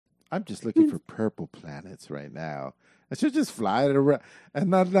I'm just looking for purple planets right now. I should just fly it around and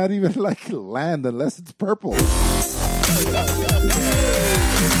not even like land unless it's purple.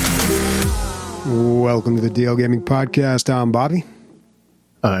 Welcome to the DL Gaming Podcast. I'm Bobby.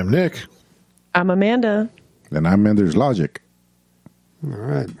 I'm Nick. I'm Amanda. And I'm Ender's Logic. All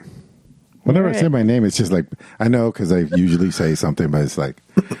right. Whenever I say my name, it's just like, I know because I usually say something, but it's like,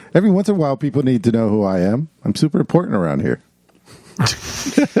 every once in a while, people need to know who I am. I'm super important around here.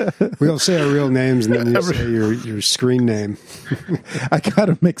 We all say our real names and then you say your screen name. I got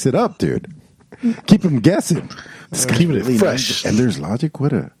to mix it up, dude. Keep them guessing. Keeping it fresh. Ender's Logic,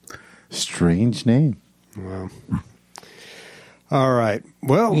 what a strange name. Wow. All right.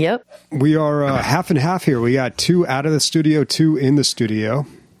 Well, Yep. we are half and half here. We got 2 out of the studio, 2 in the studio.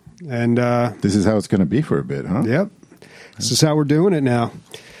 And This is how it's going to be for a bit, huh? yep, this is how we're doing it now.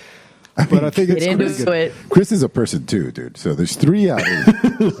 But I think Get it's into pretty good. it. Chris is a person too, dude. So there's 3 out.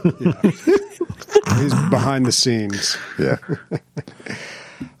 He's behind the scenes. Yeah.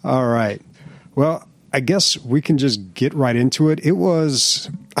 All right. Well, I guess we can just get right into it. It was,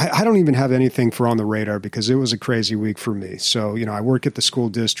 I don't even have anything for on the radar because it was a crazy week for me. So, I work at the school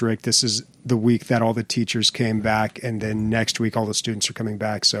district. This is the week that all the teachers came back, and then next week all the students are coming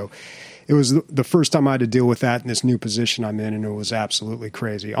back. So it was the first time I had to deal with that in this new position I'm in, and it was absolutely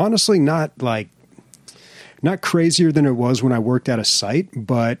crazy. Honestly, not crazier than it was when I worked at a site,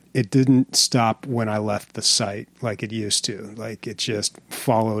 but it didn't stop when I left the site like it used to. Like it just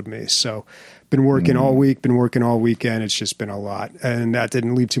followed me. So been working all week, been working all weekend. It's just been a lot. And that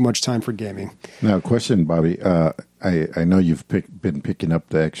didn't leave too much time for gaming. Now, question, Bobby. I know you've been picking up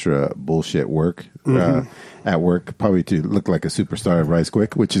the extra bullshit work at work, probably to look like a superstar of Rise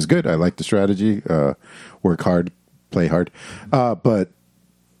Quick, which is good. I like the strategy. Work hard, play hard. But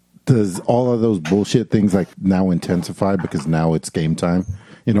does all of those bullshit things like now intensify because now it's game time?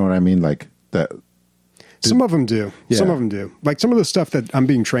 You know what I mean? Like that. Some of them do. Yeah. Some of them do. Like some of the stuff that I'm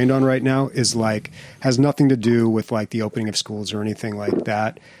being trained on right now is like has nothing to do with like the opening of schools or anything like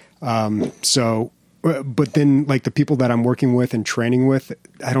that. But then like the people that I'm working with and training with,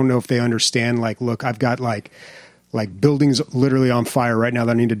 I don't know if they understand. Like, look, I've got like buildings literally on fire right now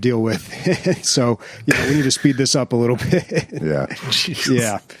that I need to deal with. So we need to speed this up a little bit. Yeah.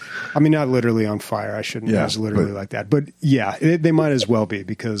 Yeah. I mean, not literally on fire. I shouldn't use literally like that. But yeah, they might as well be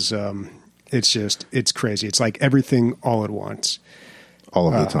because it's crazy. It's like everything all at once. All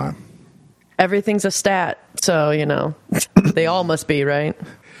of the time. Everything's a stat, so they all must be, right?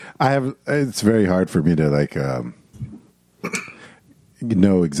 It's very hard for me to like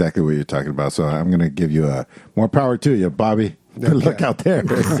know exactly what you're talking about. So I'm going to give you more power to you, Bobby. Good luck out there.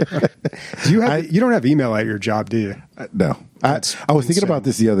 You don't have email at your job, do you? No. I was thinking about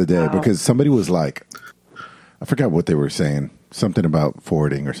this the other day because somebody was like, I forgot what they were saying, something about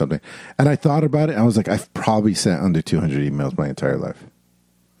forwarding or something. And I thought about it. And I was like, I've probably sent under 200 emails my entire life.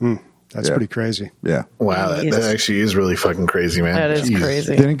 That's pretty crazy. Yeah. Wow, that actually is really fucking crazy, man. That is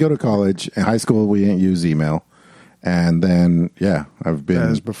crazy. Didn't go to college. In high school, we didn't use email. And then, I've been. That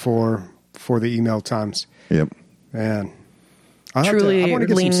was before the email times. Yep. Man. Truly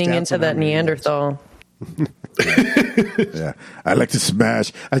leaning into that Neanderthal. Yeah. I like to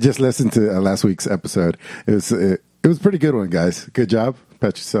smash. I just listened to last week's episode. It was a pretty good one, guys. Good job.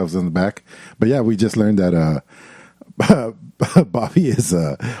 Pat yourselves on the back. But yeah, we just learned that Bobby is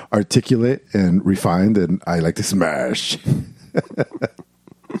articulate and refined, and I like to smash.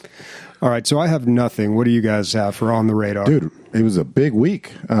 All right, so I have nothing. What do you guys have for on the radar? Dude, it was a big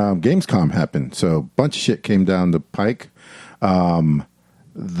week. Gamescom happened, so a bunch of shit came down the pike.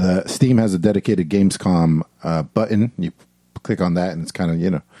 The Steam has a dedicated Gamescom button. You click on that, and it's kind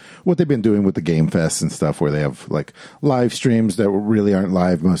of, what they've been doing with the Game Fest and stuff, where they have like live streams that really aren't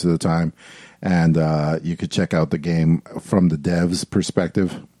live most of the time. And you could check out the game from the devs'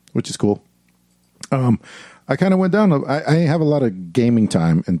 perspective, which is cool. I kind of went down. I have a lot of gaming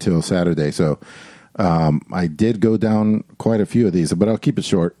time until Saturday, so I did go down quite a few of these, but I'll keep it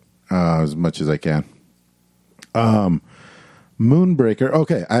short as much as I can. Moonbreaker.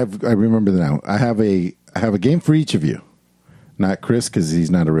 Okay, I remember now. I have a game for each of you. Not Chris, because he's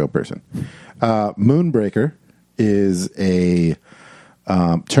not a real person. Moonbreaker is a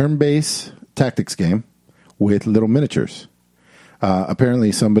turn-based tactics game with little miniatures.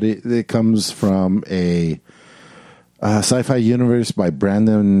 Apparently, it comes from a sci-fi universe by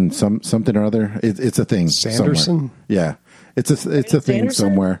Brandon something or other. It's a thing. Sanderson? Somewhere. Yeah, it's a thing Sanderson?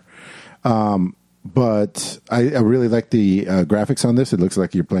 somewhere. But I really like the graphics on this. It looks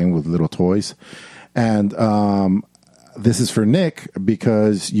like you're playing with little toys. And this is for Nick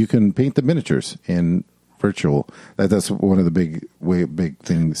because you can paint the miniatures in virtual. That's one of the big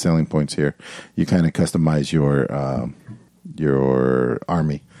selling points here. You kind of customize your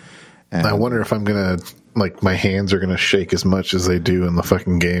army. And I wonder if I'm gonna my hands are gonna shake as much as they do in the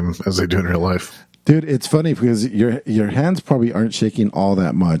fucking game as they do in real life. Dude, it's funny because your hands probably aren't shaking all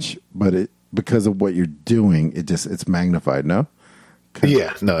that much, but because of what you're doing, it's magnified. No.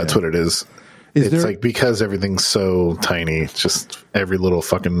 Yeah, no, that's what it is. It's like because everything's so tiny, it's just every little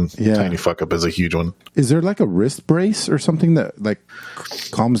fucking tiny fuck up is a huge one. Is there like a wrist brace or something that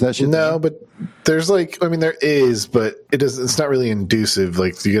calms that shit No, down? but there's there is, but it's not really inducive.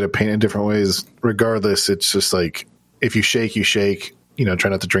 Like you got to paint in different ways. Regardless, it's just like if you shake, you shake. Try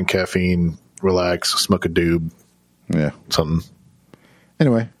not to drink caffeine, relax, smoke a doob. Yeah. Something.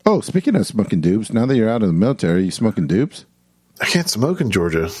 Anyway. Oh, speaking of smoking doobs, now that you're out of the military, you smoking doobs? I can't smoke in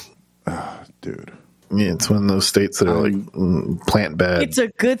Georgia. Oh, dude. Yeah, it's one of those states that are plant bad. It's a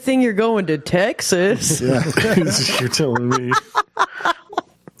good thing you're going to Texas. Yeah, you're telling me.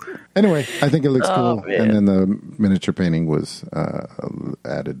 Anyway, I think it looks cool. Man. And then the miniature painting was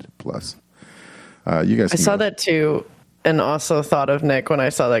added plus. You guys I saw that too, and also thought of Nick when I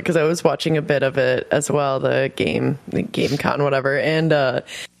saw that because I was watching a bit of it as well, the GameCon, whatever, and I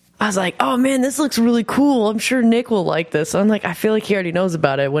was like, oh man, this looks really cool. I'm sure Nick will like this. I'm like, I feel like he already knows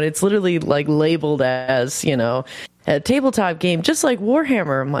about it when it's literally labeled as, a tabletop game, just like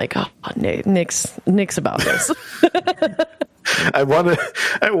Warhammer. I'm like, oh, Nick's about this. I want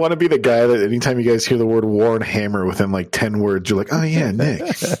to be the guy that anytime you guys hear the word war and hammer within 10 words, you're like, oh yeah,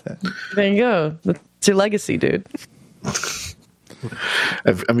 Nick. There you go. It's your legacy, dude.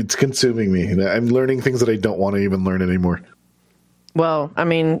 It's consuming me. I'm learning things that I don't want to even learn anymore. Well, I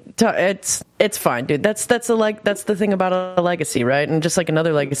mean, it's fine, dude. That's the thing about a legacy, right? And just like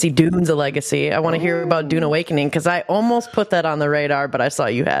another legacy, Dune's a legacy. I want to hear about Dune Awakening because I almost put that on the radar, but I saw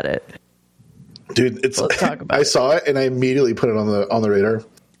you had it. Dude, let's talk about I saw it and I immediately put it on the radar.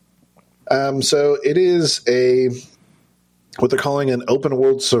 So it is what they're calling an open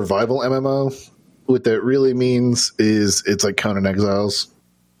world survival MMO. What that really means is it's like Conan Exiles.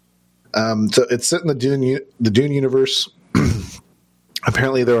 So it's set in the Dune universe.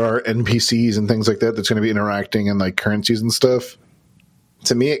 Apparently there are NPCs and things like that that's going to be interacting and currencies and stuff.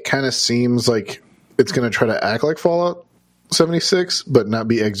 To me, it kind of seems like it's going to try to act like Fallout 76, but not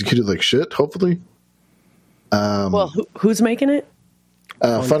be executed like shit, hopefully. Well, who's making it?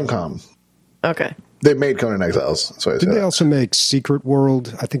 Funcom. Okay. They made Conan Exiles. Did they also make Secret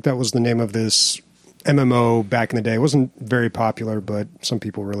World? I think that was the name of this MMO back in the day. It wasn't very popular, but some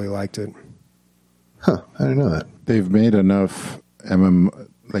people really liked it. Huh, I didn't know that. They've made enough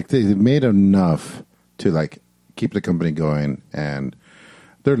they've made enough to keep the company going, and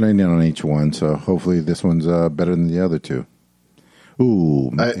they're landing on each one. So hopefully this one's better than the other two.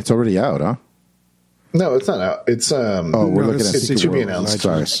 Ooh, it's already out, huh? No, it's not out. It's we're looking at it should be announced.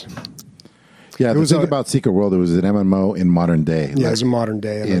 Sorry. Yeah, the thing about Secret World, it was an MMO in modern day. Yeah, it was a modern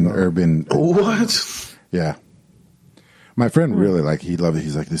day in MMO. Urban. What? Yeah, my friend really he loved it.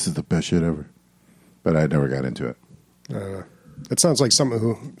 He's like, this is the best shit ever. But I never got into it. It sounds like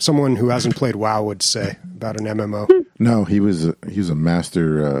someone who hasn't played WoW would say about an MMO. No, he was a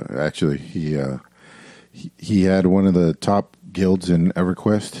master. Actually, he had one of the top guilds in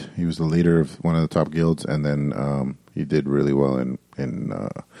EverQuest. He was the leader of one of the top guilds, and then he did really well in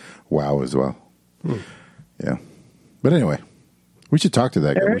WoW as well. Yeah, but anyway, we should talk to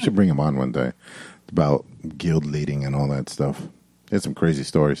that guy. We should bring him on one day about guild leading and all that stuff. He had some crazy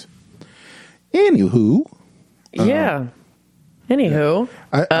stories. Anywho. Yeah. Anywho.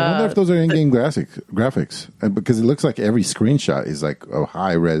 I wonder if those are in-game graphics. Because it looks like every screenshot is like a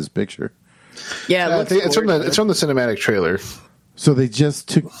high-res picture. Yeah, it's from the cinematic trailer. So they just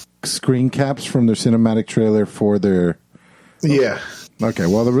took screen caps from their cinematic trailer for their... Yeah. Okay,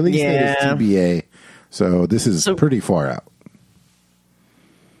 well, the release date is TBA, so this is pretty far out.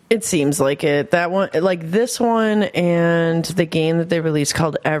 It seems like it. That one, this one, and the game that they released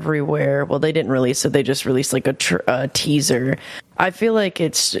called Everywhere. Well, they didn't release it. They just released a teaser. I feel like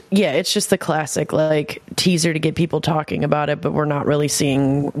it's just the classic teaser to get people talking about it, but we're not really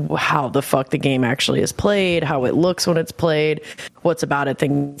seeing how the fuck the game actually is played, how it looks when it's played, what's about it,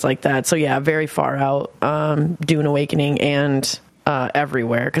 things like that. So yeah, very far out. Dune Awakening and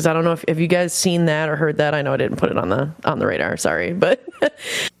Everywhere, because I don't know if you guys seen that or heard that. I know I didn't put it on the radar. Sorry, but.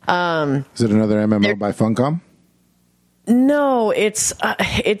 Is it another MMO by Funcom? No, it's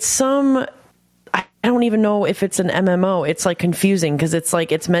some. I don't even know if it's an MMO. It's confusing because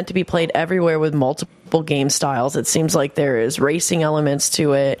it's meant to be played everywhere with multiple game styles. It seems like there is racing elements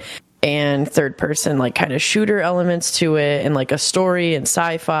to it and third person kind of shooter elements to it and a story and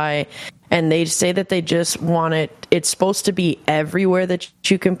sci-fi. and they say that they just want it's supposed to be everywhere that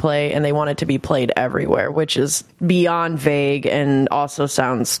you can play, and they want it to be played everywhere, which is beyond vague and also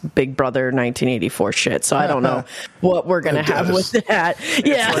sounds Big Brother 1984 shit. So I don't know what we're going to have with that.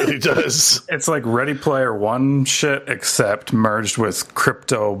 Yeah. It does. It's like Ready Player One shit, except merged with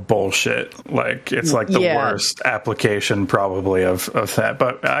crypto bullshit. Like, it's like the worst application probably of that.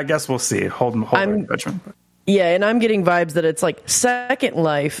 But I guess we'll see. Hold our judgment. Yeah, and I'm getting vibes that it's like Second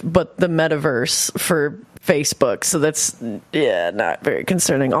Life, but the metaverse for Facebook. So that's, not very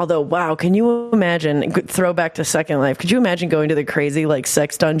concerning. Although, wow, can you imagine, throwback to Second Life, could you imagine going to the crazy, like,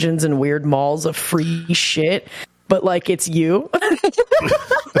 sex dungeons and weird malls of free shit, but, like, it's you?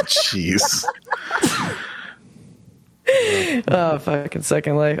 Jeez. Oh, fucking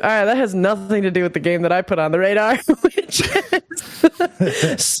Second Life. All right, that has nothing to do with the game that I put on the radar, which is...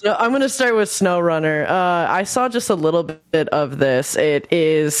 So I'm going to start with SnowRunner. I saw just a little bit of this. It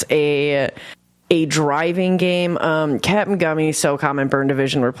is a driving game. Captain Gummy, SOCOM, and Burn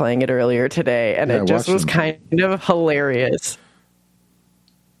Division were playing it earlier today, and it just was kind of hilarious.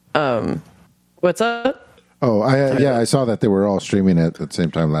 What's up? Oh, I saw that they were all streaming it at the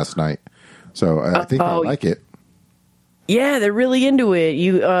same time last night. So I think I like it. Yeah, they're really into it.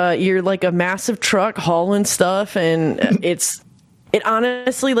 You're like a massive truck hauling stuff, and it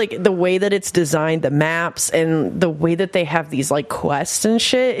honestly, like, the way that it's designed, the maps, and the way that they have these, like, quests and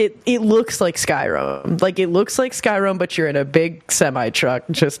shit, it looks like Skyrim. Like, it looks like Skyrim, but you're in a big semi-truck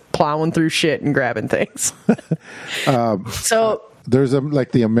just plowing through shit and grabbing things. So there's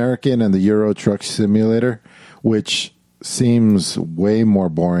like the American and the Euro Truck Simulator, which seems way more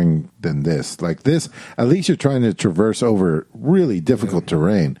boring than this. Like this, at least you're trying to traverse over really difficult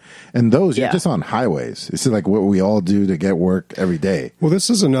terrain, and those you're just on highways. It's like what we all do to get work every day. Well,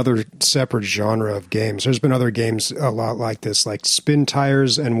 this is another separate genre of games. There's been other games a lot like this, like Spin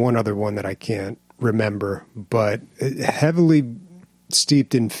Tires and one other one that I can't remember, but heavily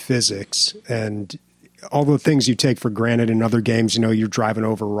steeped in physics and all the things you take for granted in other games. You know, you're driving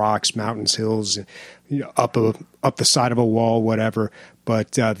over rocks, mountains, hills, up the side of a wall, whatever.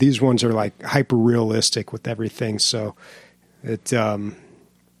 But these ones are like hyper realistic with everything. So that's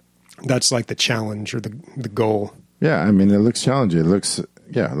like the challenge or the goal. Yeah, I mean, it looks challenging. It looks,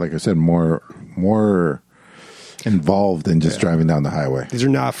 like I said, more involved than just driving down the highway. These are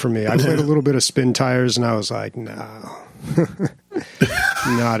not for me. I played a little bit of Spin Tires, and I was like, no.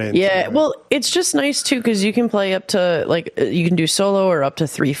 Not into it. Well, it's just nice too because you can play up to, like, you can do solo or up to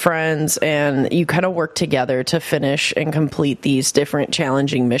 3 friends, and you kind of work together to finish and complete these different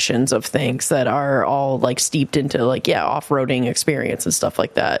challenging missions of things that are all like steeped into off-roading experience and stuff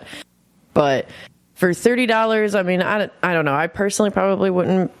like that. But for $30, I mean, I don't know. I personally probably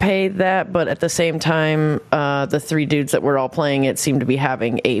wouldn't pay that, but at the same time, the 3 dudes that were all playing it seemed to be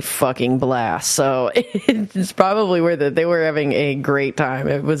having a fucking blast. So it's probably worth it. They were having a great time.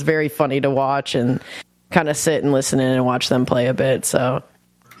 It was very funny to watch and kind of sit and listen in and watch them play a bit. So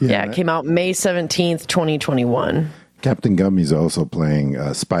it came out May 17th, 2021. Captain Gummy's also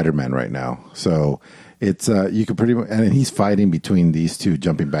playing Spider-Man right now. So it's you could pretty much, and he's fighting between these two,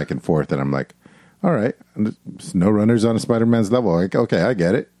 jumping back and forth, and I'm like, all right, SnowRunner's on a Spider-Man's level. Like, okay, I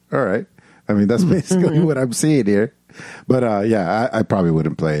get it. All right. I mean, that's basically what I'm seeing here. But I probably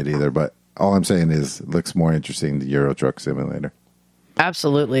wouldn't play it either. But all I'm saying is, it looks more interesting the Euro Truck Simulator.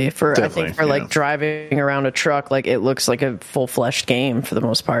 Absolutely. I think for like driving around a truck, like it looks like a full-fleshed game for the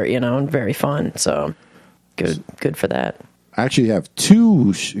most part, and very fun. So good for that. I actually have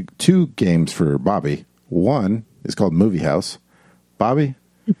two games for Bobby. One is called Movie House. Bobby,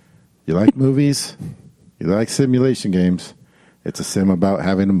 you like movies? You like simulation games? It's a sim about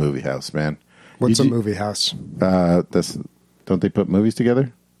having a movie house, man. What's a movie house? Don't they put movies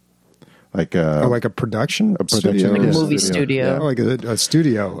together? Like like a production? A production, studio? Like a movie studio. Yeah. Oh, like a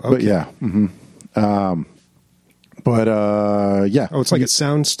studio. Okay. But yeah. Mm-hmm. Oh, it's like a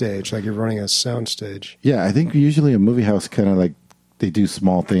sound stage, like you're running a sound stage. Yeah, I think usually a movie house kind of like they do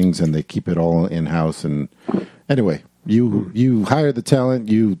small things and they keep it all in-house. And anyway, you hire the talent,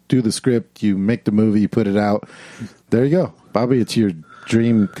 you do the script, you make the movie, you put it out. There you go. Bobby, it's your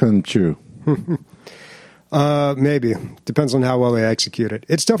dream come true. Maybe. Depends on how well they execute it.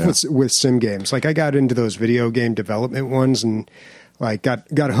 It's tough with sim games. Like I got into those video game development ones and like got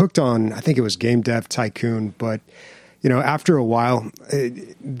hooked on, I think it was Game Dev Tycoon, but after a while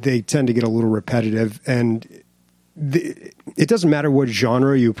they tend to get a little repetitive, and it doesn't matter what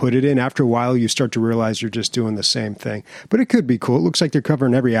genre you put it in. After a while you start to realize you're just doing the same thing. But it could be cool. It looks like they're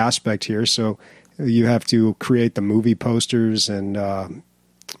covering every aspect here, so you have to create the movie posters and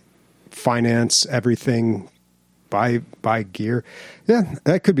finance everything buy gear. Yeah,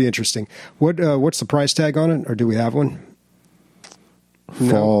 that could be interesting. What's the price tag on it, or do we have one?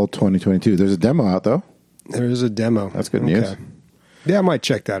 Fall 2022. There's a demo out though. There is a demo. That's good news. Yeah, I might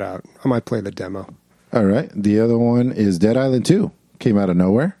check that out. I might play the demo. All right. The other one is Dead Island 2. Came out of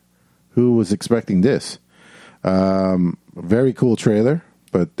nowhere. Who was expecting this? Very cool trailer,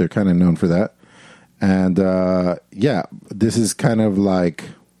 but they're kind of known for that. And yeah, this is kind of like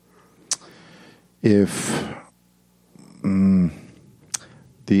if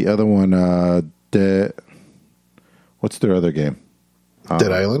the other one, what's their other game?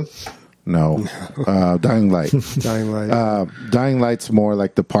 Dead Island? No. Dying Light. Dying Light. Dying Light's more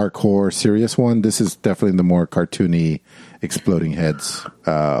like the parkour serious one. This is definitely the more cartoony exploding heads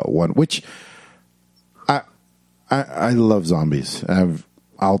one, which I love zombies.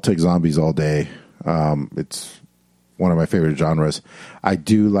 I'll take zombies all day. It's one of my favorite genres. I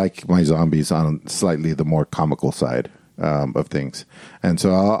do like my zombies on slightly the more comical side of things. And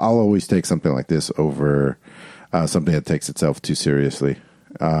so I'll always take something like this over something that takes itself too seriously.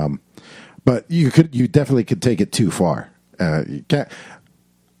 But you definitely could take it too far. You can't.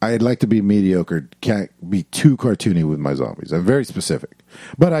 I'd like to be mediocre. Can't be too cartoony with my zombies. I'm very specific,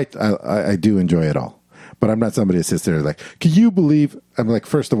 but I do enjoy it all. But I'm not somebody that sits there like, can you believe? I'm like,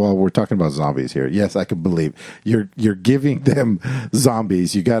 first of all, we're talking about zombies here. Yes, I can believe you're giving them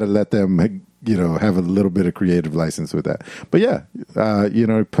zombies. You got to let them, have a little bit of creative license with that. But yeah,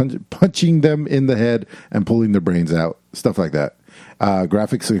 punching them in the head and pulling their brains out, stuff like that.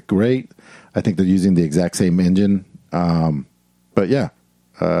 Graphics look great. I think they're using the exact same engine. But yeah,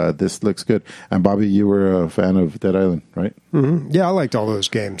 this looks good. And Bobby, you were a fan of Dead Island, right? Mm-hmm. Yeah, I liked all those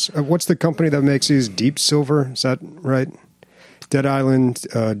games. What's the company that makes these? Deep Silver, is that right? Dead Island,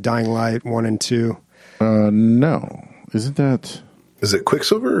 Dying Light 1 and 2. No. Isn't that... Is it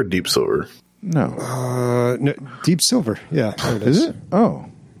Quicksilver or Deep Silver? No. No, Deep Silver, yeah. There it is. Is it? Oh.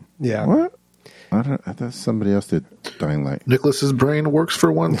 Yeah. What? I thought somebody else did Dying Light. Nicholas's brain works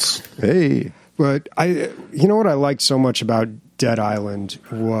for once. Hey. But what I liked so much about Dead Island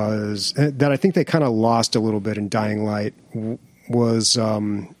was that I think they kind of lost a little bit in Dying Light was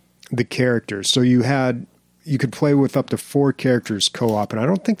the characters. So you could play with up to 4 characters co-op, and I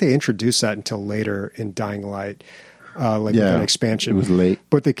don't think they introduced that until later in Dying Light, with an expansion. It was late.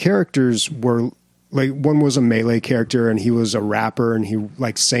 But the characters were like, one was a melee character, and he was a rapper, and he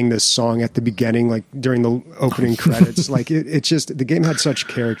like sang this song at the beginning, like during the opening credits. Like it's just the game had such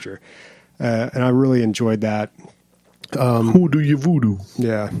character, and I really enjoyed that. Who do you voodoo?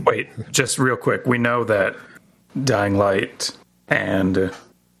 Yeah. Wait, just real quick. We know that Dying Light and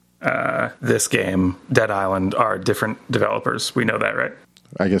this game, Dead Island, are different developers. We know that, right?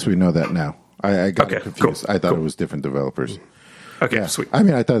 I guess we know that now. I got confused. Cool, I thought it was different developers. Okay, yeah. Sweet. I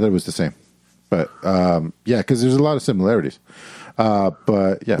mean, I thought that it was the same. But, yeah, because there's a lot of similarities.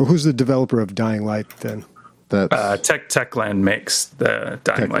 But, yeah. Well, who's the developer of Dying Light, then? That's Techland makes the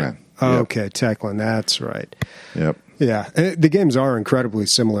Dying Light. Oh, yep. Okay, Techland, that's right. Yep. Yeah, the games are incredibly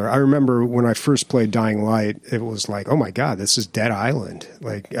similar. I remember when I first played Dying Light, it was like, oh my God, this is Dead Island.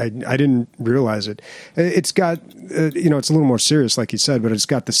 Like, I didn't realize it. It's got, it's a little more serious, like you said, but it's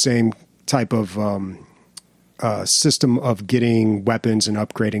got the same type of system of getting weapons and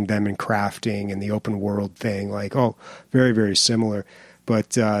upgrading them and crafting and the open world thing. Like, very, very similar.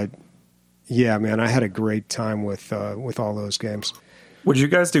 But, yeah, man, I had a great time with all those games. Would you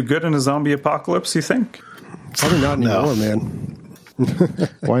guys do good in a zombie apocalypse, you think? Probably not anymore, No. man.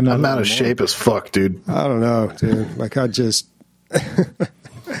 Why not? I'm out of shape as fuck, dude. I don't know, dude. Like, I just... I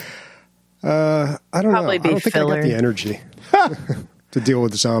don't Probably know. be I don't think filler. I got the energy to deal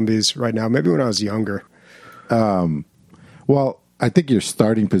with zombies right now. Maybe when I was younger. Well, I think your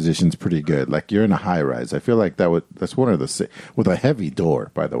starting position's pretty good. Like, you're in a high rise. I feel like that's one of the with a heavy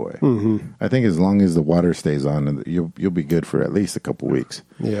door, by the way. Mm-hmm. I think as long as the water stays on, you'll be good for at least a couple weeks.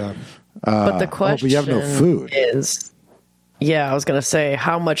 Yeah. But the question but you have no food. is, I was going to say,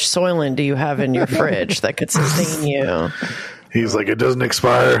 how much Soylent do you have in your fridge that could sustain you? He's like, it doesn't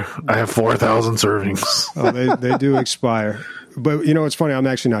expire. I have 4,000 servings. Oh, they do expire. But, it's funny. I'm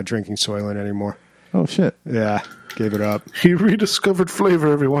actually not drinking Soylent anymore. Oh, shit. Yeah. Gave it up. He rediscovered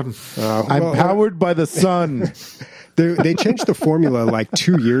flavor, everyone. I'm powered by the sun. They changed the formula like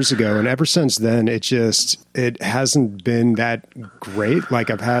 2 years ago, and ever since then, it hasn't been that great. Like,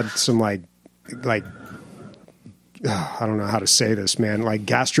 I've had some I don't know how to say this, man, like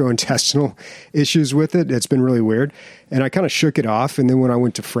gastrointestinal issues with it. It's been really weird. And I kind of shook it off. And then when I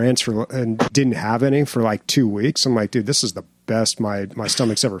went to France and didn't have any for like 2 weeks, I'm like, dude, this is the best my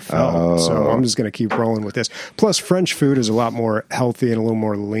stomach's ever felt. So I'm just going to keep rolling with this. Plus, French food is a lot more healthy and a little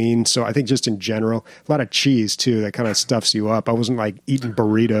more lean. So I think just in general, a lot of cheese too, that kind of stuffs you up. I wasn't like eating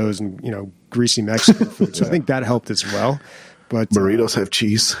burritos and, greasy Mexican food. So I think that helped as well. But burritos have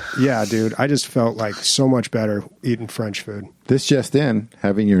cheese. Yeah, dude. I just felt like so much better eating French food. This just in,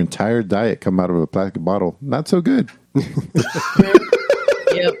 having your entire diet come out of a plastic bottle, not so good.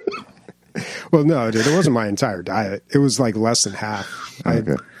 Yep. Well, no, dude, it wasn't my entire diet. It was like less than half.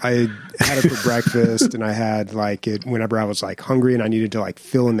 Okay. I had it for breakfast, and I had like it whenever I was like hungry and I needed to like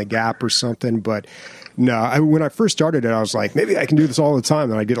fill in the gap or something. But no, when I first started it, I was like, maybe I can do this all the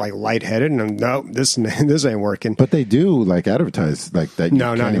time, and I get like lightheaded, and no, this ain't working. But they do like advertise like that.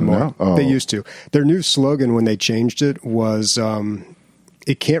 No, not anymore. Oh. They used to. Their new slogan when they changed it was,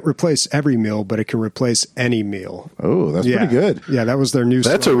 it can't replace every meal, but it can replace any meal. Oh, that's pretty good. Yeah, that was their new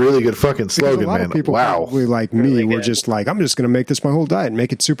slogan. That's a really good fucking slogan, because a lot man. of people probably like me Really were good. just like, I'm just going to make this my whole diet and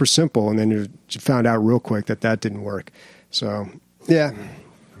make it super simple. And then you found out real quick that didn't work. So, yeah.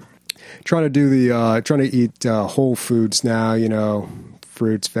 Trying to eat whole foods now,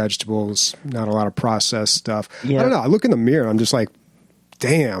 fruits, vegetables, not a lot of processed stuff. Yeah. I don't know. I look in the mirror, I'm just like,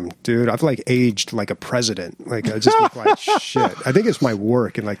 damn, dude, I've like aged like a president. Like I just look like shit. I think it's my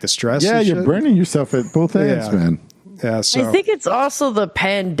work and like the stress. Yeah, and you're shit. burning yourself at both ends, Yeah. man. Yeah, so I think it's also the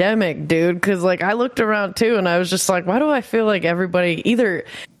pandemic, dude, because like I looked around too and I was just like, why do I feel like everybody either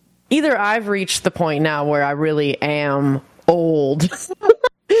I've reached the point now where I really am old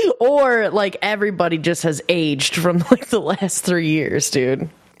or like everybody just has aged from like the last 3 years, dude.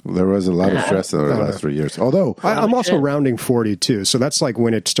 There was a lot of stress over the last 3 years. Although, I'm also rounding 40 too, so that's like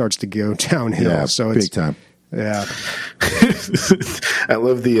when it starts to go downhill. yeah, So big it's time. Yeah, I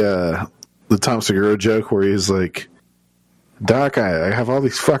love the Tom Segura joke where he's like, Doc, I have all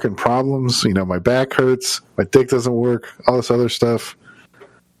these fucking problems. My back hurts. My dick doesn't work. All this other stuff.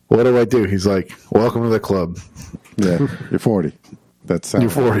 What do? He's like, welcome to the club. Yeah, you're 40. That's You're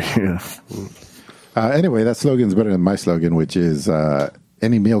 40. Yeah. Anyway, that slogan's better than my slogan, which is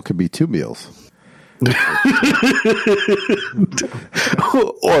any meal could be 2 meals.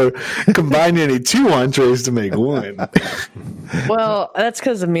 Or combine any 2 entrees to make one. Well, that's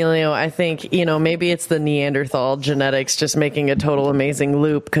because Emilio, I think, maybe it's the Neanderthal genetics just making a total amazing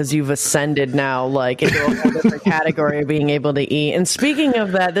loop because you've ascended now like into a whole different category of being able to eat. And speaking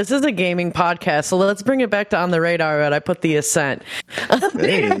of that, this is a gaming podcast, so let's bring it back to On the Radar, but I put the ascent.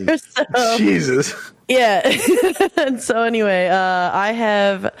 Hey. So, Jesus. yeah. And so anyway, I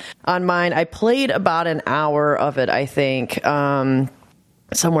have on mine, I played about an hour of it, I think,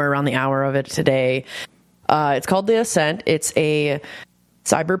 somewhere around the hour of it today. It's called The Ascent. It's a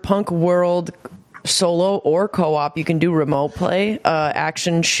cyberpunk world solo or co-op. You can do remote play,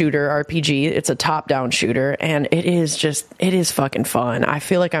 action shooter RPG. It's a top-down shooter, and it is fucking fun. I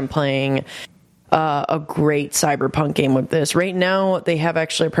feel like I'm playing a great cyberpunk game with this. Right now, they have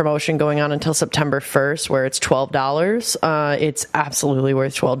actually a promotion going on until September 1st where it's $12. It's absolutely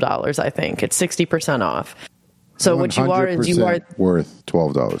worth $12, I think. It's 60% off. So what you are is you are worth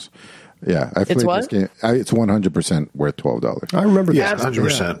 $12. Yeah, I've played this game. It's 100% worth $12. I remember. Yeah, that.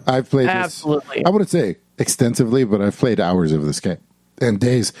 100%. I've played Absolutely. this. I wouldn't say extensively, but I've played hours of this game and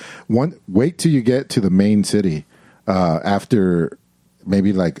days. Wait till you get to the main city after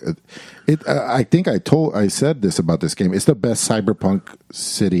maybe like it. I think I said this about this game. It's the best cyberpunk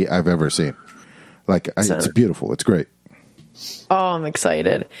city I've ever seen. It's beautiful. It's great. Oh, I'm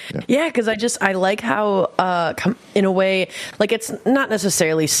excited. Yeah, because I like how, in a way, like it's not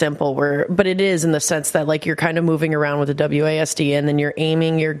necessarily simple, but it is in the sense that like you're kind of moving around with a WASD and then you're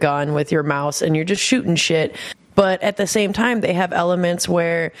aiming your gun with your mouse and you're just shooting shit. But at the same time, they have elements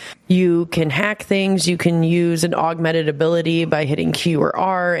where you can hack things. You can use an augmented ability by hitting Q or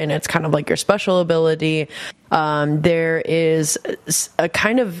R, and it's kind of like your special ability. There is a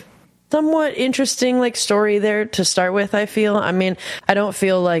kind of somewhat interesting like story there to start with. I feel. I mean, I don't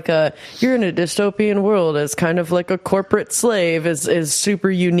feel like you're in a dystopian world as kind of like a corporate slave is super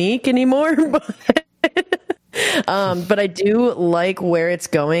unique anymore. But I do like where it's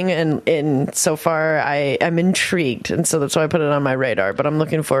going, and so far I'm intrigued, and so that's why I put it on my radar. But I'm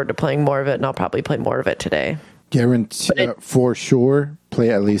looking forward to playing more of it, and I'll probably play more of it today. Guarantee for sure.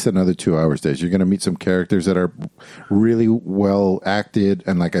 Play at least another 2 hours. Days. You're going to meet some characters that are really well acted,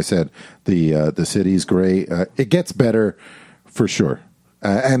 and like I said, the city's great. It gets better for sure,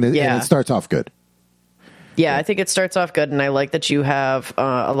 and it starts off good. Yeah, I think it starts off good, and I like that you have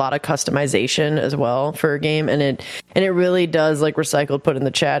a lot of customization as well for a game, and it really does, like Recycled put in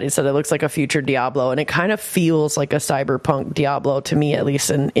the chat, he said it looks like a future Diablo, and it kind of feels like a cyberpunk Diablo to me, at least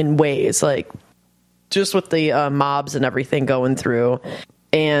in ways. Like just with the mobs and everything going through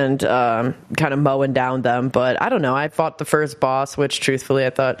and kind of mowing down them. But I don't know. I fought the first boss, which truthfully I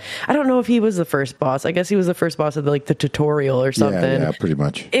thought, I don't know if he was the first boss. I guess he was the first boss of the tutorial or something. Yeah, pretty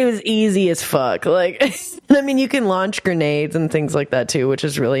much. It was easy as fuck. Like, I mean, you can launch grenades and things like that too, which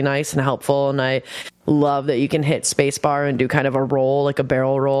is really nice and helpful. And I love that you can hit spacebar and do kind of a roll, like a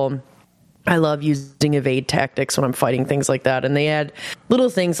barrel roll. I love using evade tactics when I'm fighting things like that. And they add little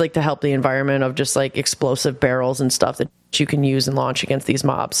things like to help the environment of just like explosive barrels and stuff that you can use and launch against these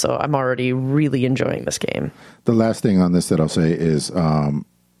mobs. So I'm already really enjoying this game. The last thing on this that I'll say is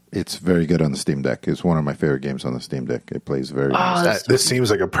it's very good on the Steam Deck. It's one of my favorite games on the Steam Deck. It plays very nice. This seems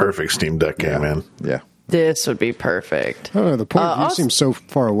like a perfect Steam Deck game, man. Yeah. This would be perfect. Oh, the point of view seems so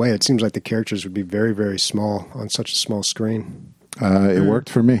far away. It seems like the characters would be very, very small on such a small screen. It worked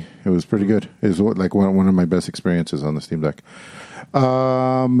for me. It was pretty good. It was like one of my best experiences on the Steam Deck.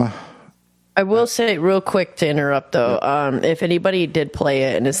 I will say real quick to interrupt though, if anybody did play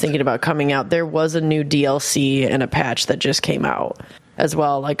it and is thinking about coming out, there was a new DLC and a patch that just came out as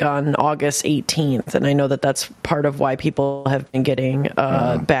well, like on August 18th. And I know that that's part of why people have been getting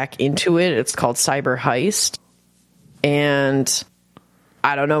back into it. It's called Cyber Heist. And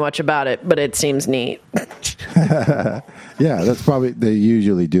I don't know much about it, but it seems neat. Yeah, that's probably, they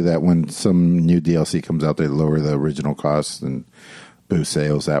usually do that when some new DLC comes out. They lower the original costs and boost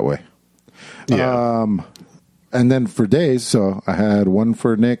sales that way. Yeah. And then for Days, so I had one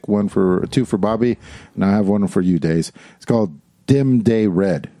for Nick, two for Bobby, and I have one for you, Days. It's called Dim Day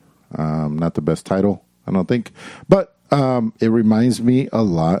Red. Not the best title, I don't think, but it reminds me a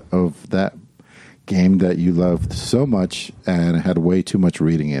lot of that game that you loved so much, and it had way too much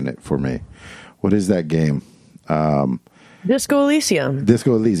reading in it for me. What is that game? Disco Elysium.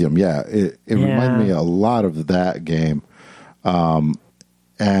 Disco Elysium, yeah. It reminded me a lot of that game.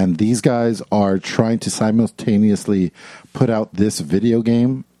 And these guys are trying to simultaneously put out this video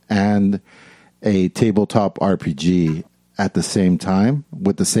game and a tabletop RPG at the same time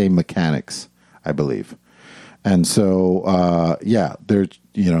with the same mechanics, I believe. And so, they're,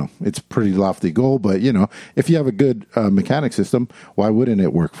 it's a pretty lofty goal, but, if you have a good mechanic system, why wouldn't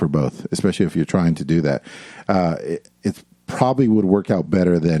it work for both, especially if you're trying to do that? It probably would work out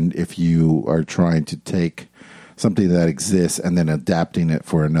better than if you are trying to take something that exists and then adapting it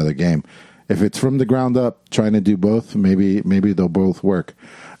for another game. If it's from the ground up, trying to do both, maybe they'll both work.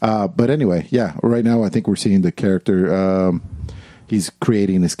 But anyway, right now I think we're seeing the character. He's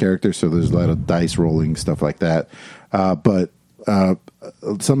creating his character, so there's a lot of dice rolling, stuff like that. But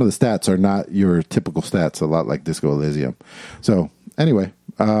some of the stats are not your typical stats, a lot like Disco Elysium. So anyway,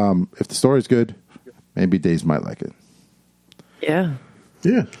 if the story's good, maybe Days might like it. Yeah.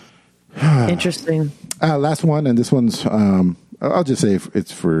 Yeah. Interesting. Last one, and this one's, I'll just say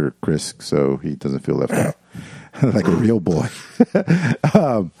it's for Chris, so he doesn't feel left out. Like a real boy.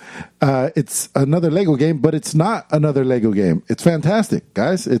 It's another Lego game, but it's not another Lego game. It's fantastic,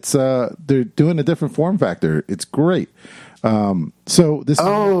 guys. It's they're doing a different form factor. It's great. So this.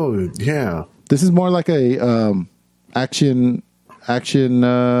 Oh yeah, this is more like a action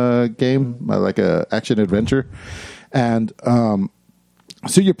game, like a action adventure, and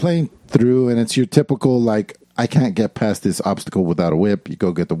so you're playing through, and it's your typical like, I can't get past this obstacle without a whip. You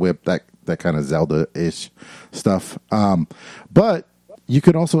go get the whip, that kind of Zelda-ish stuff. But you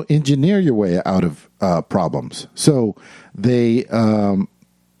can also engineer your way out of problems. So they,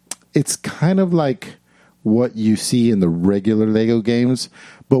 it's kind of like what you see in the regular Lego games.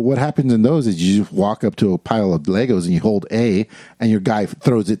 But what happens in those is you just walk up to a pile of Legos and you hold A, and your guy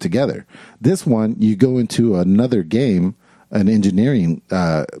throws it together. This one, you go into another game, an engineering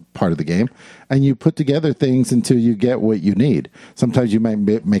part of the game, and you put together things until you get what you need. Sometimes you might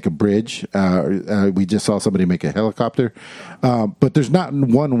make a bridge. We just saw somebody make a helicopter, but there's not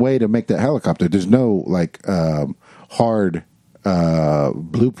one way to make that helicopter. There's no like hard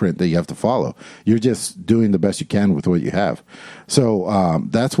blueprint that you have to follow. You're just doing the best you can with what you have. So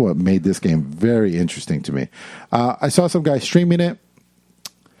that's what made this game very interesting to me. I saw some guy streaming it.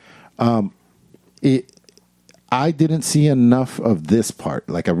 I didn't see enough of this part.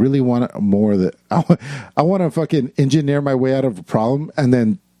 Like, I really want more of that. I want to fucking engineer my way out of a problem and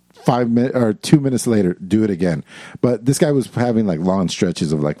then 5 minutes or 2 minutes later do it again. But this guy was having like long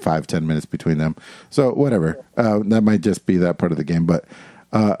stretches of like 5-10 minutes between them. So whatever. That might just be that part of the game. But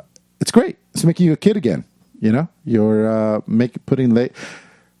it's great. It's making you a kid again. You're putting late.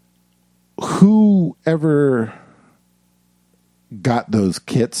 Whoever got those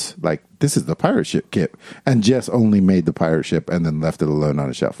kits, like this is the pirate ship kit, and Jess only made the pirate ship and then left it alone on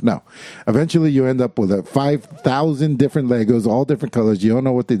a shelf. No. Eventually you end up with 5,000 different Legos, all different colors. You don't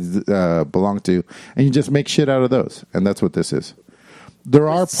know what they belong to, and you just make shit out of those. And that's what this is. There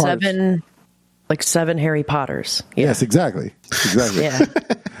are parts... seven Harry Potters. Yeah. Yes, exactly. Yeah.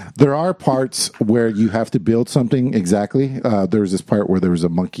 There are parts where you have to build something exactly. There was this part where there was a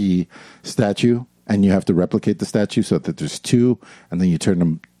monkey statue, and you have to replicate the statue so that there's two, and then you turn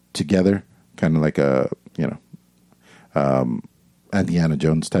them together, kind of like a, Indiana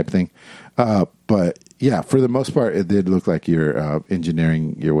Jones type thing. But yeah, for the most part, it did look like you're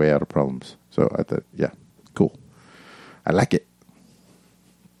engineering your way out of problems. So I thought, yeah, cool. I like it.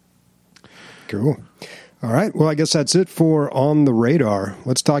 Cool. All right. Well, I guess that's it for On the Radar.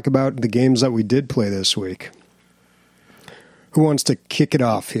 Let's talk about the games that we did play this week. Who wants to kick it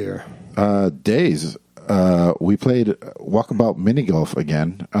off here? Days. We played Walkabout Mini Golf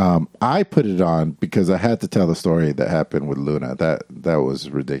again. I put it on because I had to tell the story that happened with Luna. That was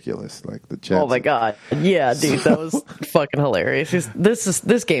ridiculous. Like the chat. Oh my god! Yeah, dude, that was fucking hilarious.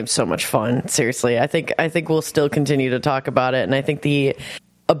 This game's so much fun. Seriously, I think we'll still continue to talk about it, and I think the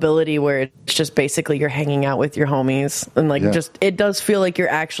ability where it's just basically you're hanging out with your homies and just it does feel like you're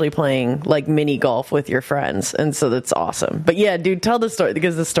actually playing like mini golf with your friends, and so that's awesome. But yeah, dude, tell the story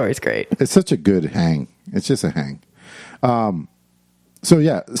because the story's great. It's such a good hang. It's just a hang.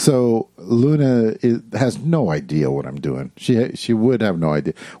 So Luna has no idea what I'm doing. She would have no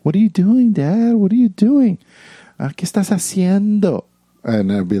idea. What are you doing, Dad? What are you doing? ¿Qué estás haciendo?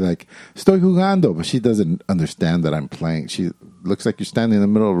 And I'd be like, estoy jugando. But she doesn't understand that I'm playing. She looks like you're standing in the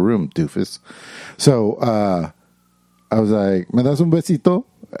middle of a room, doofus. So I was like, ¿me das un besito?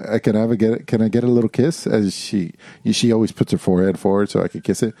 Can I get a little kiss? As she always puts her forehead forward so I could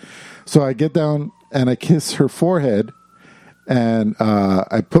kiss it. So I get down and I kiss her forehead. And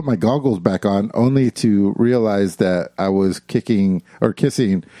I put my goggles back on only to realize that I was kissing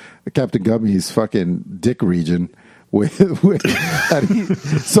Captain Gummy's fucking dick region. So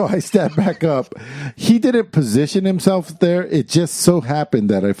I stepped back up. He didn't position himself there. It just so happened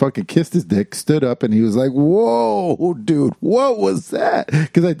that I fucking kissed his dick, stood up, and he was like, "Whoa, dude, what was that?"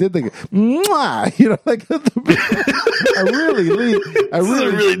 Because I did the mwah, like I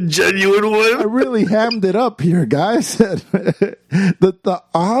really genuine one. I really hammed it up here, guys. The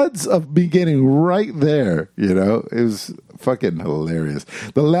odds of me getting right there, it was fucking hilarious.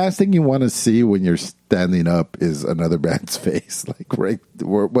 The last thing you want to see when you're standing up is another man's face. Like, right,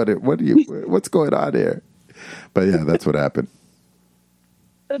 what's going on here? But yeah, that's what happened.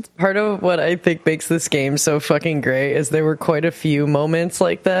 That's part of what I think makes this game so fucking great is there were quite a few moments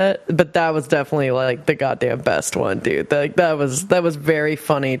like that, but that was definitely like the goddamn best one, dude. Like that was very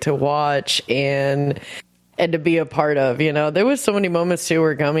funny to watch and to be a part of. There was so many moments too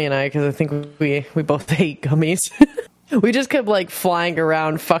where Gummy and I, because I think we both ate gummies. We just kept like flying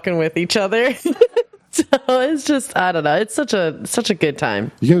around fucking with each other. So it's just, I don't know. It's such a good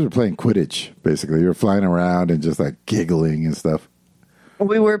time. You guys were playing Quidditch, basically. You were flying around and just like giggling and stuff.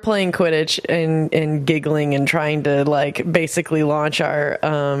 We were playing Quidditch and giggling and trying to like basically launch our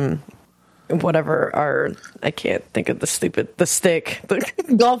I can't think of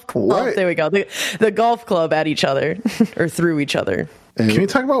the golf club. What? There we go. The golf club at each other or through each other. Can you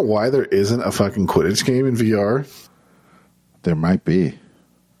talk about why there isn't a fucking Quidditch game in VR? There might be.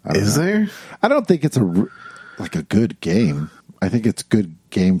 Is there? I don't think it's a good game. I think it's a good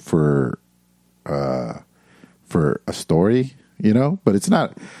game for a story, but it's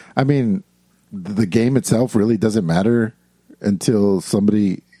not. I mean, the game itself really doesn't matter until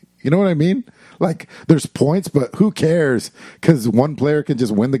somebody, you know what I mean? Like, there's points, but who cares? Because one player can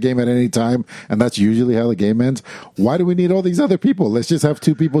just win the game at any time, and that's usually how the game ends. Why do we need all these other people? Let's just have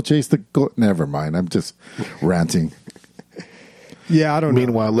two people chase the goal. Never mind. I'm just ranting. Yeah, I don't know.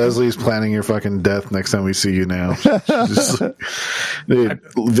 Meanwhile, Leslie's planning your fucking death next time we see you now. Dude,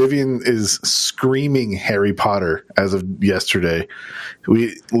 Vivian is screaming Harry Potter as of yesterday.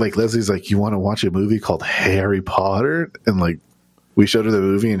 Leslie's like, you want to watch a movie called Harry Potter? And we showed her the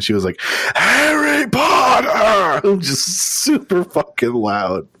movie and she was like, Harry Potter! Just super fucking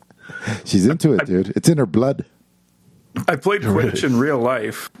loud. She's into it, dude. It's in her blood. I played Quidditch in real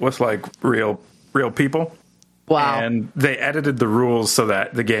life with real people. Wow. And they edited the rules so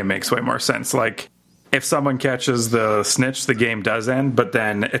that the game makes way more sense. Like, if someone catches the snitch, the game does end, but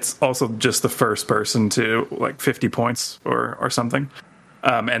then it's also just the first person to 50 points or something.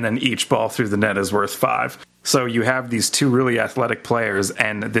 And then each ball through the net is worth 5. So you have these two really athletic players,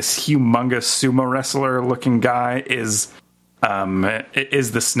 and this humongous sumo wrestler looking guy is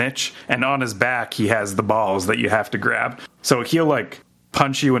the snitch, and on his back he has the balls that you have to grab. So he'll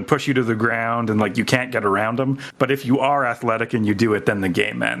punch you and push you to the ground, and like you can't get around them. But if you are athletic and you do it, then the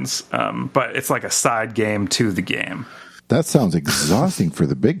game ends. But it's like a side game to the game. That sounds exhausting for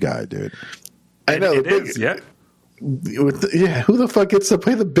the big guy, dude. I know. It is, yeah. Yeah, who the fuck gets to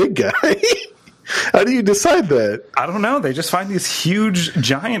play the big guy? How do you decide that? I don't know. They just find these huge,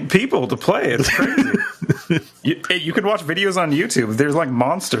 giant people to play. It's crazy. you could watch videos on YouTube. There's like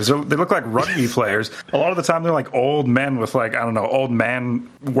monsters. They look like rugby players. A lot of the time, they're like old men with like, I don't know, old man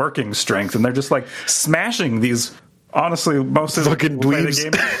working strength, and they're just like smashing these. Honestly, most of fucking dweebs.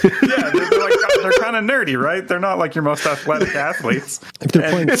 They're kind of nerdy, right? They're not like your most athletic athletes. If they're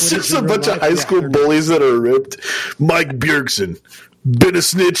playing It's just a bunch of high school bullies that are ripped. Mike Bjergsen, been a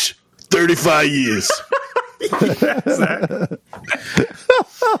snitch 35 years.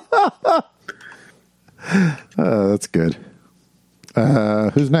 That's good.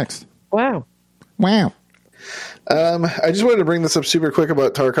 Who's next? Wow. I just wanted to bring this up super quick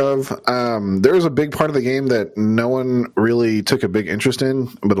about Tarkov. There was a big part of the game that no one really took a big interest in,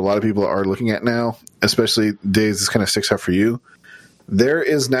 but a lot of people are looking at now, especially Days, this kind of sticks out for you. There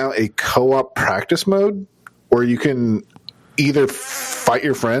is now a co-op practice mode where you can either fight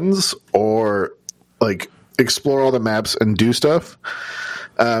your friends or like explore all the maps and do stuff.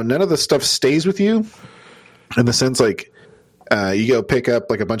 None of the stuff stays with you in the sense like you go pick up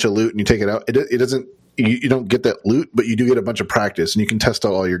like a bunch of loot and you take it out. It doesn't. You don't get that loot, but you do get a bunch of practice, and you can test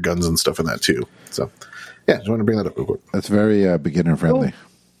out all your guns and stuff in that too. So, yeah, just want to bring that up real quick. That's very beginner friendly. Cool.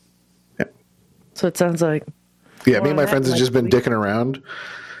 Yeah. So it sounds like. Yeah, me and my friends have just been dicking around.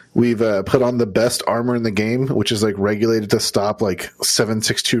 We've put on the best armor in the game, which is like regulated to stop like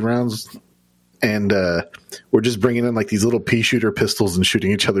 7.62 rounds, and we're just bringing in like these little pea shooter pistols and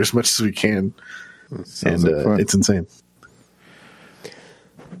shooting each other as much as we can. And it's insane.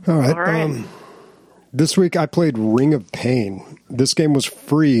 All right. This week I played Ring of Pain. This game was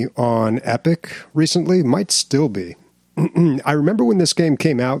free on Epic recently. Might still be. I remember when this game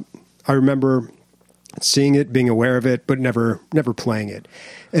came out. I remember seeing it, being aware of it, but never playing it.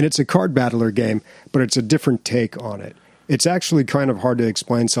 And it's a card battler game, but it's a different take on it. It's actually kind of hard to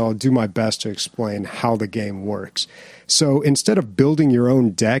explain, so I'll do my best to explain how the game works. So instead of building your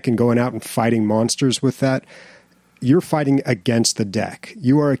own deck and going out and fighting monsters with that, you're fighting against the deck.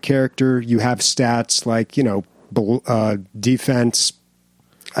 You are a character. You have stats like, defense,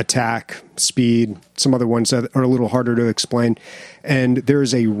 attack, speed, some other ones that are a little harder to explain. And there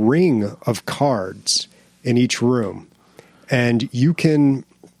is a ring of cards in each room. And you can,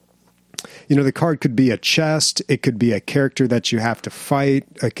 the card could be a chest. It could be a character that you have to fight.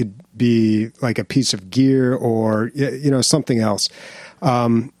 It could be like a piece of gear or, something else.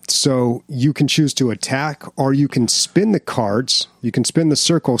 So you can choose to attack, or you can spin the cards. You can spin the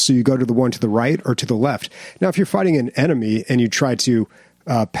circle so you go to the one to the right or to the left. Now, if you're fighting an enemy and you try to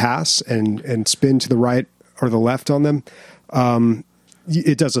pass and spin to the right or the left on them,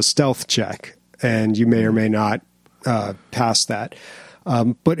 it does a stealth check, and you may or may not pass that.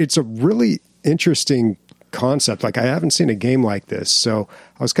 But it's a really interesting concept. Like, I haven't seen a game like this, so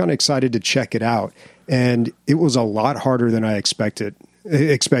I was kind of excited to check it out. And it was a lot harder than I expected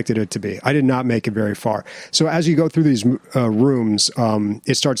it to be. I did not make it very far. So as you go through these rooms,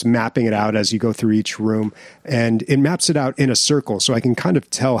 it starts mapping it out as you go through each room, and it maps it out in a circle. So I can kind of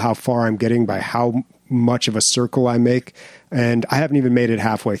tell how far I'm getting by how much of a circle I make. And I haven't even made it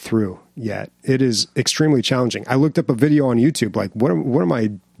halfway through yet. It is extremely challenging. I looked up a video on YouTube, like, what am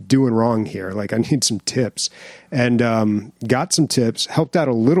I doing wrong here? Like, I need some tips, and got some tips, helped out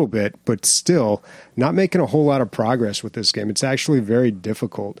a little bit, but still not making a whole lot of progress with this game. It's actually very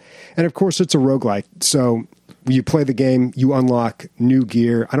difficult. And of course, it's a roguelike. So you play the game, you unlock new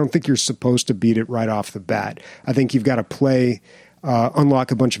gear. I don't think you're supposed to beat it right off the bat. I think you've got to play,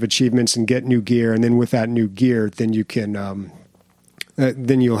 unlock a bunch of achievements and get new gear. And then with that new gear, then you can,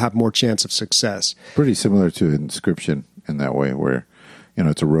 then you'll have more chance of success. Pretty similar to Inscription in that way, where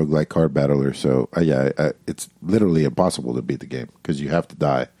it's a roguelike card battler. So it's literally impossible to beat the game because you have to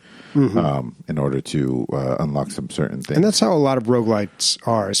die in order to unlock some certain things. And that's how a lot of roguelites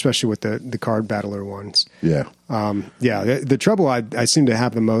are, especially with the card battler ones. Yeah. The trouble I seem to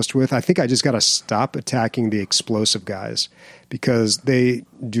have the most with, I think I just got to stop attacking the explosive guys because they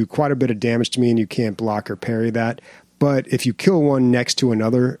do quite a bit of damage to me and you can't block or parry that. But if you kill one next to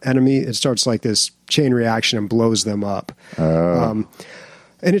another enemy, it starts like this chain reaction and blows them up.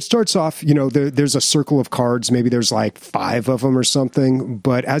 And it starts off, there's a circle of cards. Maybe there's like 5 of them or something.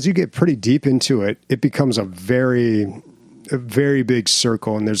 But as you get pretty deep into it, it becomes a very big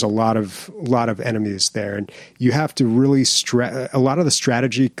circle, and there's a lot of enemies there. And you have to really a lot of the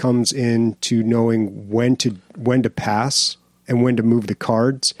strategy comes into knowing when to pass and when to move the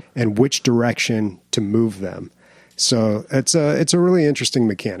cards and which direction to move them. So it's a really interesting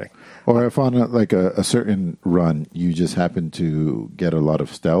mechanic. Or if on a certain run you just happen to get a lot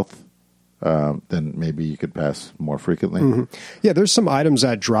of stealth, then maybe you could pass more frequently. Mm-hmm. Yeah, there's some items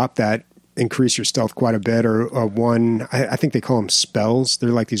that drop that increase your stealth quite a bit, or one, I think they call them spells. They're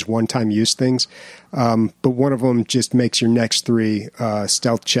like these one-time use things. But one of them just makes your next 3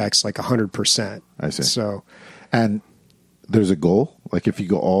 stealth checks like 100%. I see. So, and there's a goal? Like if you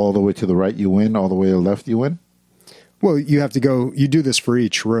go all the way to the right, you win. All the way to the left, you win? Well, you have to go, you do this for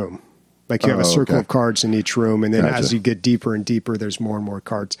each room. Like you have a circle of cards in each room, and then as you get deeper and deeper, there's more and more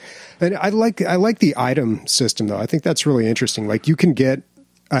cards. And I like the item system, though. I think that's really interesting. Like you can get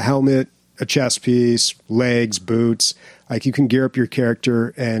a helmet, a chest piece, legs, boots. Like you can gear up your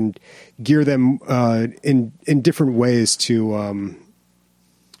character and gear them in different ways to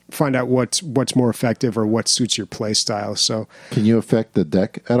find out what's more effective or what suits your play style. So, can you affect the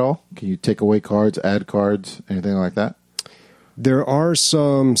deck at all? Can you take away cards, add cards, anything like that? There are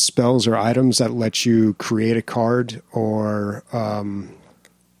some spells or items that let you create a card, or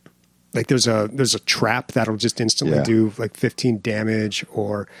like there's a trap that'll just instantly do like 15 damage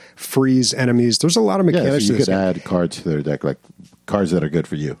or freeze enemies. There's a lot of mechanics. So you could add cards to their deck, like cards that are good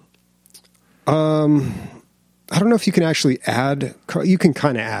for you. I don't know if you can actually add. You can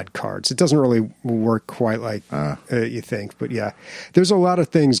kind of add cards. It doesn't really work quite like you think, but yeah, there's a lot of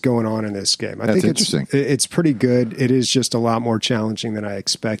things going on in this game. I think it's pretty good. It is just a lot more challenging than I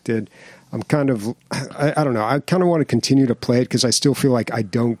expected. I'm kind of, I don't know. I kind of want to continue to play it because I still feel like I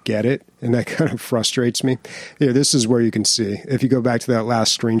don't get it, and that kind of frustrates me. Yeah, this is where you can see. If you go back to that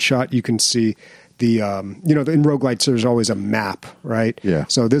last screenshot, you can see the, in roguelites, there's always a map, right? Yeah.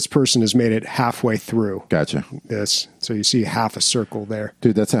 So this person has made it halfway through. Gotcha. This. So you see half a circle there.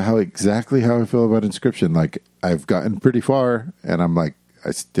 Dude, that's exactly how I feel about Inscryption. Like, I've gotten pretty far, and I'm like, I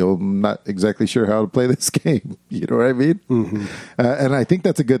still not exactly sure how to play this game. You know what I mean? Mm-hmm. And I think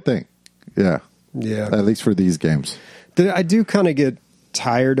that's a good thing. Yeah. Yeah. At least for these games. I do kind of get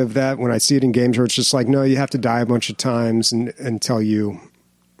tired of that when I see it in games where it's just like, no, you have to die a bunch of times until you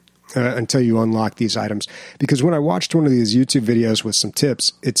unlock these items. Because when I watched one of these YouTube videos with some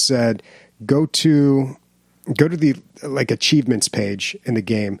tips, it said go to the like achievements page in the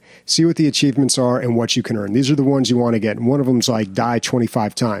game, see what the achievements are and what you can earn. These are the ones you want to get. And one of them's like die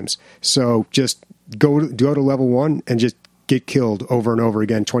 25 times. So just go to level 1 and just get killed over and over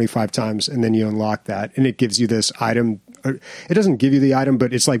again 25 times, and then you unlock that, and it gives you this item. It doesn't give you the item,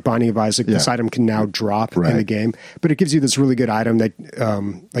 but it's like Binding of Isaac. This item can now drop in the game, but it gives you this really good item that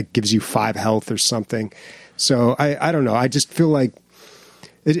like gives you 5 health or something. So I don't know. I just feel like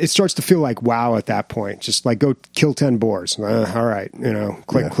it starts to feel like WoW at that point. Just like go kill 10 boars. All right,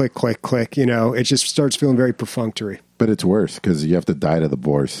 click. It just starts feeling very perfunctory. But it's worse because you have to die to the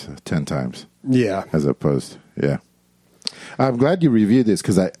boars 10 times. Yeah, as opposed, I'm glad you reviewed this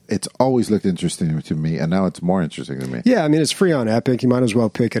because it's always looked interesting to me, and now it's more interesting to me. Yeah, I mean, it's free on Epic. You might as well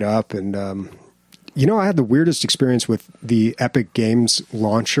pick it up. And, I had the weirdest experience with the Epic Games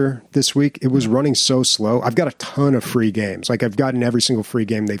launcher this week. It was running so slow. I've got a ton of free games. Like, I've gotten every single free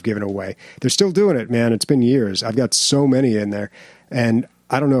game they've given away. They're still doing it, man. It's been years. I've got so many in there. And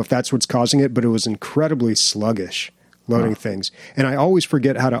I don't know if that's what's causing it, but it was incredibly sluggish loading things. And I always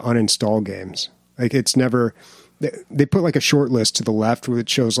forget how to uninstall games. Like, it's never... They put like a short list to the left which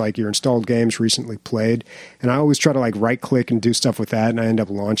shows like your installed games recently played. And I always try to like right click and do stuff with that. And I end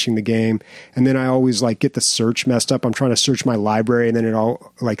up launching the game. And then I always like get the search messed up. I'm trying to search my library and then it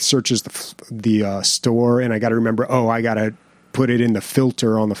all like searches the store. And I got to remember, I got to put it in the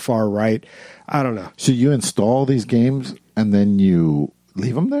filter on the far right. I don't know. So you install these games and then you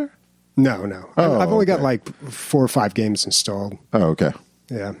leave them there? No. I've only got like 4 or 5 games installed. Oh, okay.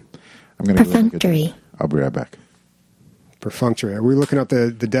 Yeah. I'm going to perfunctory. I'll be right back. Perfunctory. Are we looking up the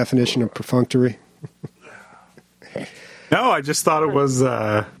definition of perfunctory? No, I just thought it was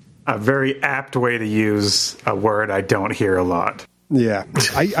a very apt way to use a word I don't hear a lot. Yeah.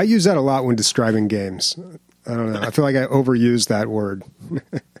 I use that a lot when describing games. I don't know. I feel like I overuse that word.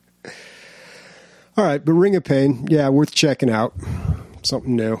 All right, but Ring of Pain, yeah, worth checking out.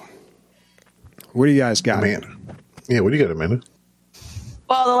 Something new. What do you guys got? Man. Yeah, what do you got, Amanda?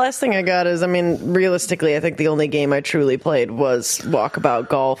 Well, the last thing I got is, realistically, I think the only game I truly played was Walkabout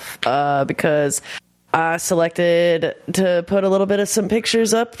Golf, because I selected to put a little bit of some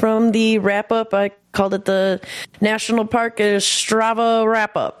pictures up from the wrap-up. I called it the National Park Strava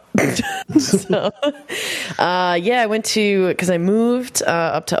wrap-up. So, I went because I moved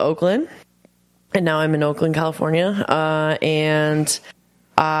up to Oakland, and now I'm in Oakland, California, and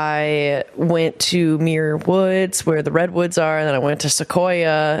I went to Muir Woods, where the redwoods are, and then I went to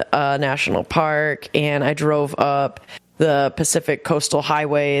Sequoia National Park, and I drove up the Pacific Coastal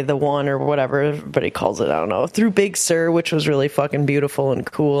Highway, the one or whatever everybody calls it, I don't know, through Big Sur, which was really fucking beautiful and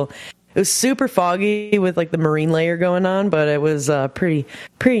cool. It was super foggy with like the marine layer going on, but it was pretty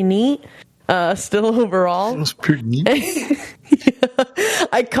neat. Still overall, it was pretty neat. Yeah.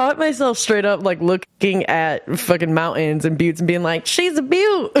 I caught myself straight up like looking at fucking mountains and buttes and being like, "She's a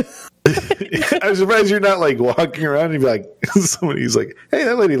butte." I'm surprised you're not like walking around and be like, somebody's like, "Hey,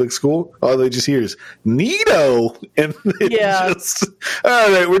 that lady looks cool." All they just hear is "Neato," and just,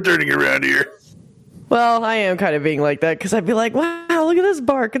 all right, we're turning around here. Well, I am kind of being like that because I'd be like, "Wow, look at this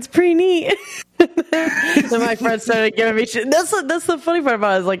bark! It's pretty neat." And my friends started giving me shit. That's the funny part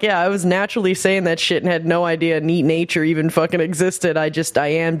about it. Is like, yeah, I was naturally saying that shit and had no idea neat nature even fucking existed. I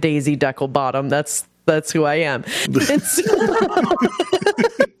am Daisy Decklebottom. That's who I am.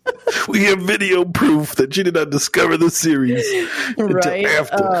 We have video proof that you did not discover the series until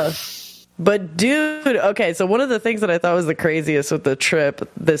after. But dude, okay, so one of the things that I thought was the craziest with the trip,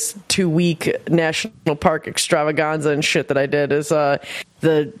 this 2-week national park extravaganza and shit that I did, is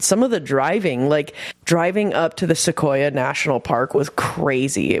some of the driving. Like driving up to the Sequoia National Park was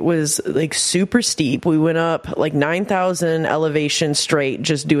crazy. It was like super steep. We went up like 9,000 elevation straight,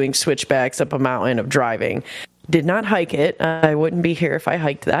 just doing switchbacks up a mountain of driving. Did not hike it. I wouldn't be here if I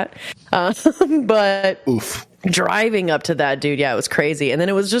hiked that. But oof. Driving up to that, dude, yeah, it was crazy. And then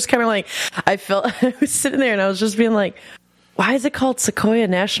it was just kind of like, I was sitting there and I was just being like, why is it called Sequoia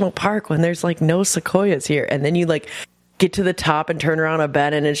National Park when there's like no sequoias here? And then you like get to the top and turn around a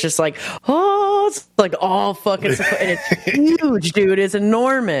bend and it's just like, oh, it's like all fucking sequoia. And it's huge, dude. It's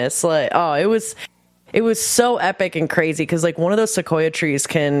enormous. Like, oh, it was so epic and crazy because like one of those sequoia trees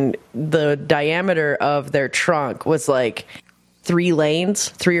the diameter of their trunk was like 3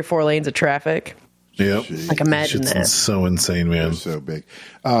 or 4 lanes of traffic. Yep. Like imagine that. It's so insane, man. They're so big.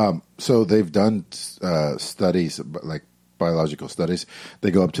 So they've done studies, like biological studies. They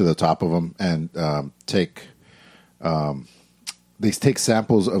go up to the top of them and take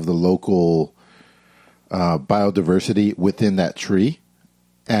samples of the local biodiversity within that tree.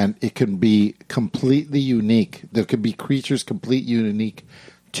 And it can be completely unique. There could be creatures completely unique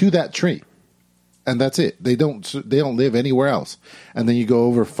to that tree. And that's it. They don't live anywhere else. And then you go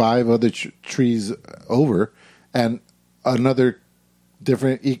over 5 other trees over, and another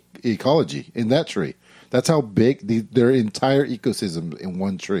different ecology in that tree. That's how big their entire ecosystem in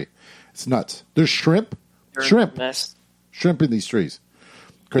one tree. It's nuts. There's shrimp in these trees.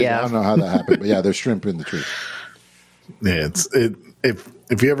 Crazy. Yeah. I don't know how that happened, but yeah, there's shrimp in the tree. Yeah,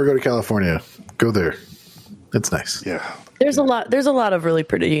 if you ever go to California, go there. It's nice. Yeah. There's a lot of really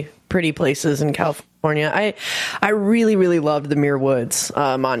pretty places in California. I really, really loved the Muir Woods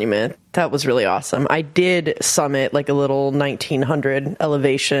monument. That was really awesome. I did summit like a little 1900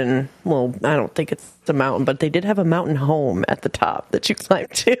 elevation. Well, I don't think it's a mountain, but they did have a mountain home at the top that you climb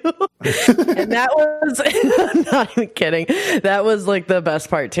to. And that was, I'm not even kidding. That was like the best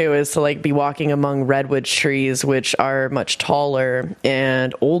part too, is to like be walking among redwood trees, which are much taller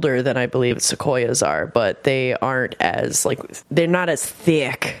and older than I believe sequoias are, but they aren't as like, they're not as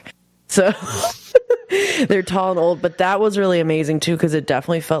thick. So they're tall and old, but that was really amazing too, because it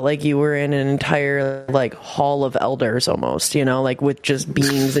definitely felt like you were in an entire like hall of elders almost, you know, like with just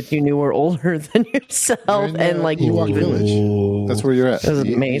beings that you knew were older than yourself. And like Ewok Village. That's where you're at. It was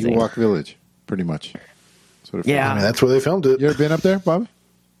amazing. Ewok Village, pretty much. Sort of yeah. I mean, that's where they filmed it. You ever been up there, Bobby?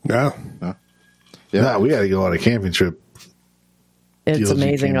 No. Yeah. No, we got to go on a camping trip. It's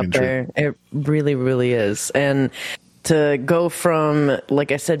amazing up there. It really, really is. And to go from,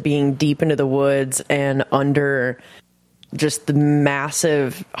 like I said, being deep into the woods and under just the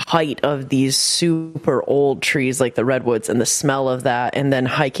massive height of these super old trees like the redwoods and the smell of that, and then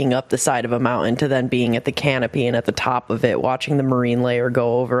hiking up the side of a mountain to then being at the canopy and at the top of it, watching the marine layer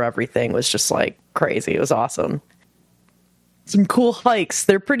go over everything was just like crazy. It was awesome. Some cool hikes.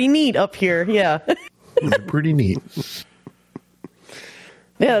 They're pretty neat up here. Yeah. They're pretty neat.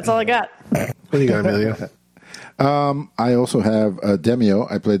 Yeah, that's all I got. What do you got, Emilio? I also have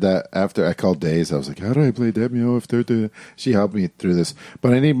Demio. I played that after I called Days. I was like, how do I play Demio if they're doing... She helped me through this.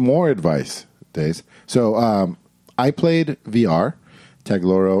 But I need more advice, Days. So I played VR.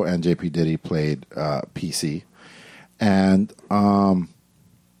 Tagloro and JP Diddy played PC. And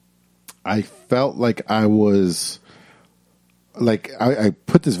I felt like I was like I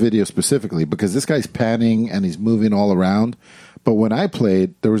put this video specifically because this guy's panning and he's moving all around. But when I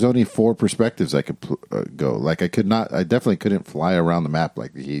played, there was only 4 perspectives I could go. Like I definitely couldn't fly around the map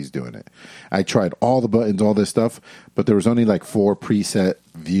like he's doing it. I tried all the buttons, all this stuff, but there was only like 4 preset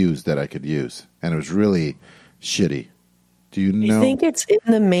views that I could use, and it was really shitty. Do you know? I think it's in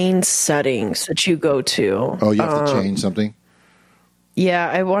the main settings that you go to. Oh, you have to change something? Yeah,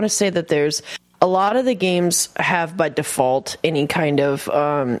 I want to say that there's a lot of the games have by default any kind of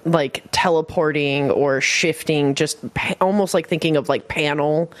like teleporting or shifting, just almost like thinking of like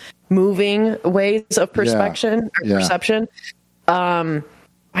panel moving ways of perception.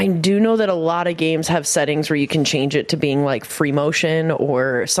 I do know that a lot of games have settings where you can change it to being like free motion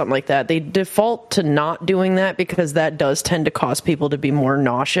or something like that. They default to not doing that because that does tend to cause people to be more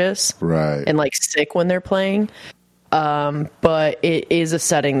nauseous, right, and like sick when they're playing. But it is a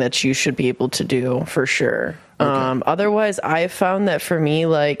setting that you should be able to do for sure. Okay. Otherwise, I found that for me,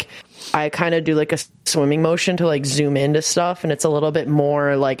 like I kind of do like a swimming motion to like zoom into stuff, and it's a little bit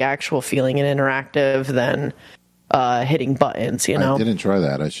more like actual feeling and interactive than hitting buttons. You know, I didn't try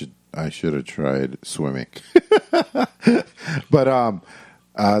that. I should have tried swimming. But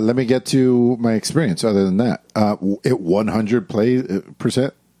let me get to my experience. Other than that, it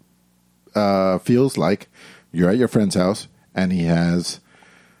 100% feels like you're at your friend's house and he has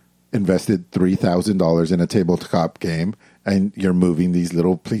invested $3,000 in a tabletop game, and you're moving these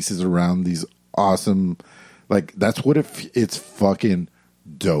little pieces around, these awesome, like that's what it's fucking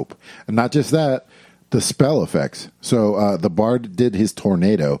dope. And not just that, the spell effects. So the bard did his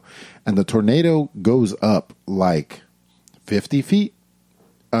tornado, and the tornado goes up like 50 feet.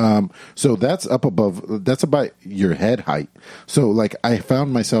 So that's up above, that's about your head height. So like I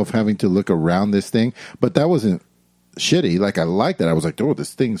found myself having to look around this thing, but that wasn't shitty. Like I liked it. I was like, oh,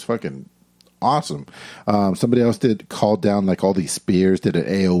 this thing's fucking awesome. Somebody else called down like all these spears, did an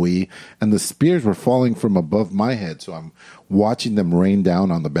AoE, and the spears were falling from above my head. So I'm watching them rain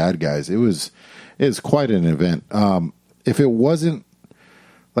down on the bad guys. It was quite an event. If it wasn't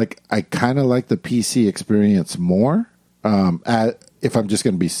like, I kind of like the PC experience more, if I'm just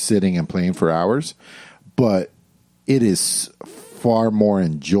going to be sitting and playing for hours, but it is far more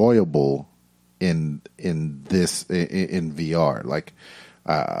enjoyable in VR. Like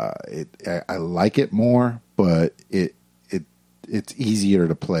I like it more, but it's easier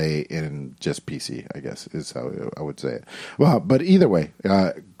to play in just PC, I guess is how I would say it. Well, but either way,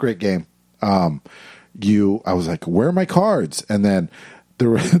 great game. I was like, where are my cards? And then there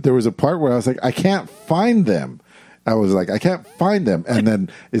was a part where I was like, I can't find them. I was like, I can't find them. And then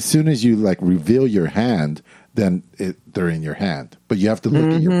as soon as you like reveal your hand, then they're in your hand. But you have to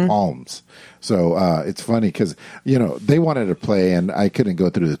look at your palms. So it's funny because, they wanted to play and I couldn't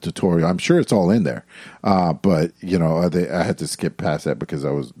go through the tutorial. I'm sure it's all in there. But, I had to skip past that because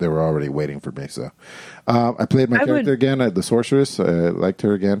they were already waiting for me. So I played my character again, the sorceress. I liked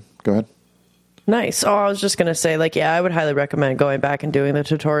her again. Go ahead. Nice. Oh, I was just going to say, like, yeah, I would highly recommend going back and doing the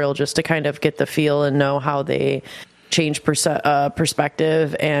tutorial just to kind of get the feel and know how they change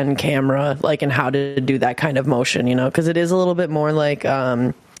perspective and camera, like, and how to do that kind of motion, because it is a little bit more like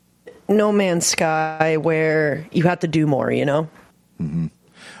No Man's Sky where you have to do more, Mm-hmm.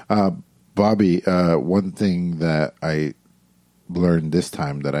 Bobby, one thing that I learned this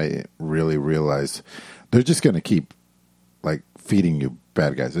time that I really realized, they're just going to keep, like, feeding you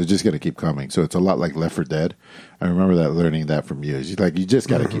bad guys. They're just going to keep coming. So it's a lot like Left 4 Dead. I remember learning that from you. It's like, you just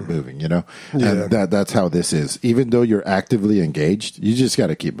got to keep moving, Yeah. And that's how this is. Even though you're actively engaged, you just got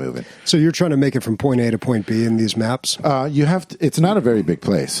to keep moving. So you're trying to make it from point A to point B in these maps? You have to, it's not a very big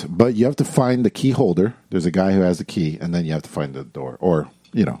place, but you have to find the key holder. There's a guy who has the key, and then you have to find the door. Or,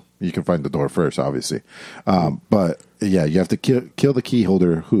 you can find the door first, obviously. But yeah, you have to kill the key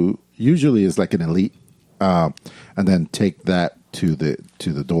holder, who usually is like an elite, and then take that to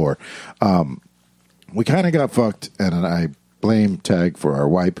the door. We kind of got fucked, and I blame Tag for our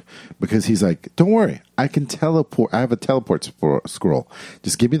wipe because he's like, don't worry, I can teleport. I have a teleport scroll.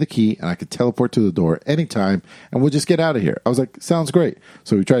 Just give me the key and I can teleport to the door anytime and we'll just get out of here. I was like, sounds great.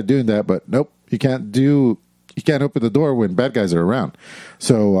 So we tried doing that, but nope, you can't open the door when bad guys are around.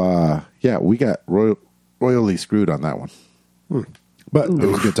 So yeah, we got royally screwed on that one. But it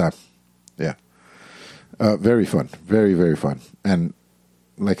was a good time. Yeah. Very fun. Very, very fun. And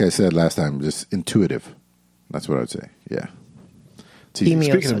like I said last time, just intuitive. That's what I would say. Yeah.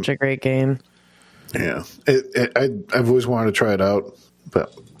 Demeo is such a great game. Yeah. I've always wanted to try it out,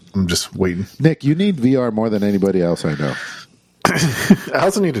 but I'm just waiting. Nick, you need VR more than anybody else I know. I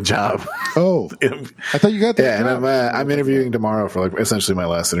also need a job. Oh, I thought you got that. Yeah, and I'm interviewing tomorrow for like essentially my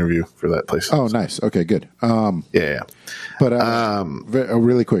last interview for that place. Oh, nice. Okay, good. Yeah. But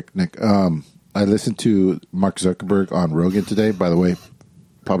really quick, Nick. I listened to Mark Zuckerberg on Rogan today. By the way,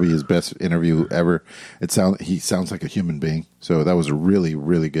 probably his best interview ever. He sounds like a human being. So that was a really,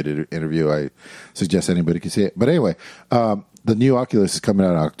 really good interview. I suggest anybody can see it. But anyway, the new Oculus is coming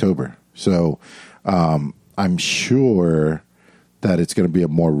out in October. So I'm sure that it's going to be a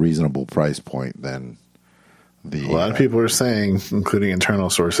more reasonable price point than the. A lot of people are saying, including internal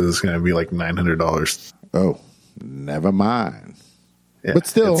sources, it's going to be like $900. Oh, never mind. Yeah, but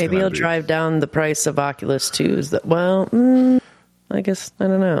still, maybe he'll drive down the price of Oculus 2s. I guess I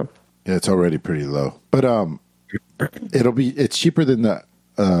don't know. Yeah, it's already pretty low, but it's cheaper than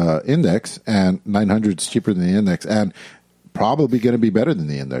the Index, and 900 is cheaper than the Index, and probably going to be better than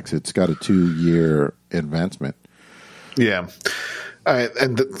the Index. It's got a 2-year advancement. Yeah,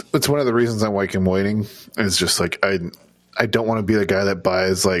 and it's one of the reasons I'm waiting. It's just like I don't want to be the guy that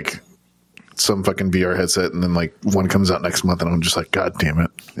buys like some fucking VR headset and then like one comes out next month and I'm just like, God damn it.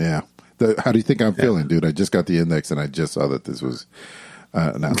 Yeah. How do you think I'm feeling, dude? I just got the Index and I just saw that this was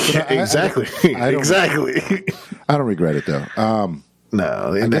announced. Yeah, exactly. Exactly. I don't regret it though.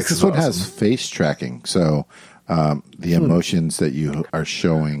 No, the I Index guess this is one awesome. has face tracking, so the emotions that you are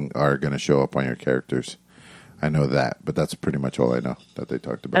showing are going to show up on your characters. I know that, but that's pretty much all I know that they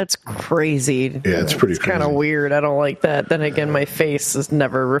talked about. That's crazy. Yeah, it's pretty It's crazy. kind of weird. I don't like that. Then again, my face is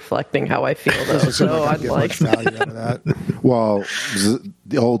never reflecting how I feel, though. So I'm like, value out of that. Well,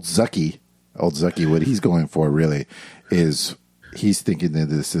 the old Zucky, what he's going for really is he's thinking that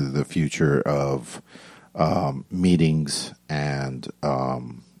this is the future of meetings and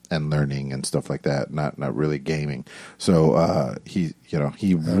learning and stuff like that. Not really gaming. So he I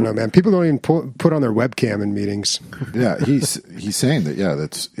don't know, man. People don't even put on their webcam in meetings. Yeah, he's saying that. Yeah,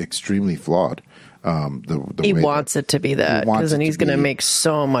 that's extremely flawed. he wants it to be that because then he's going to make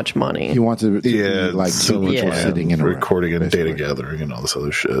so much money. He wants it to be like so two much people sitting in a room, recording and basically. data gathering and all this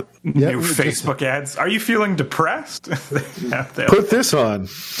other shit. Yeah, New Facebook ads. Are you feeling depressed? Put this on.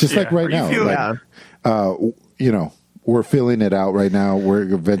 Just like right now. We're filling it out right now. We're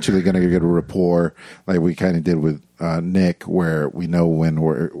eventually going to get a rapport like we kind of did with Nick, where we know when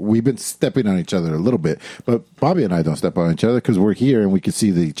we've been stepping on each other a little bit, but Bobby and I don't step on each other because we're here and we can see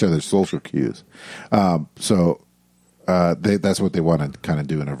each other's social cues. So that's what they want to kind of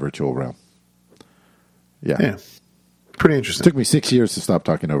do in a virtual realm. Yeah. Pretty It interesting. took me 6 years to stop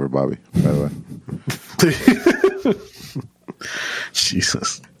talking over Bobby, by the way.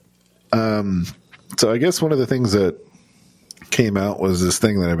 Jesus. So I guess one of the things that came out was this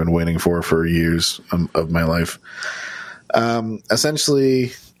thing that I've been waiting for years of my life.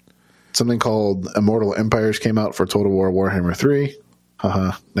 Essentially, something called Immortal Empires came out for Total War Warhammer 3.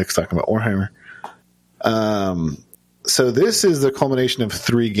 Nick's talking about Warhammer. So this is the culmination of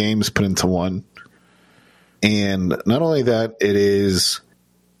 3 games put into one. And not only that, it is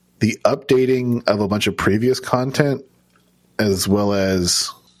the updating of a bunch of previous content as well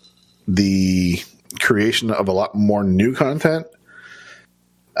as the creation of a lot more new content.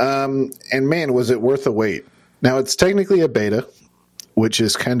 And man, was it worth the wait. Now, it's technically a beta, which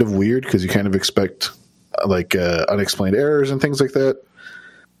is kind of weird because you kind of expect unexplained errors and things like that.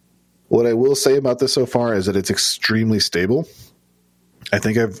 What I will say about this so far is that it's extremely stable. I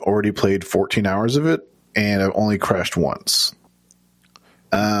think I've already played 14 hours of it, and I've only crashed once.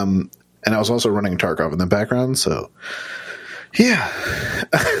 And I was also running Tarkov in the background, so yeah.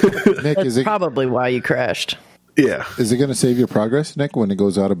 Nick, That's probably why you crashed. Yeah. Is it going to save your progress, Nick, when it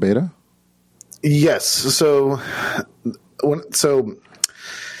goes out of beta? Yes. So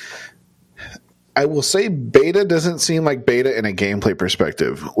I will say beta doesn't seem like beta in a gameplay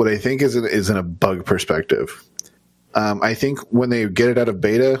perspective. What I think is in a bug perspective. I think when they get it out of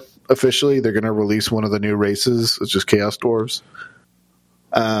beta officially, they're going to release one of the new races. It's just Chaos Dwarves.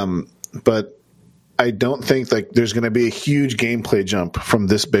 But I don't think there's going to be a huge gameplay jump from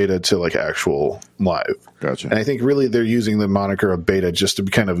this beta to like actual live. Gotcha. And I think really they're using the moniker of beta just to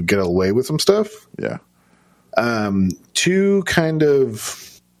kind of get away with some stuff. Yeah. 2 kind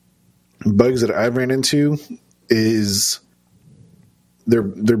of bugs that I've ran into is they're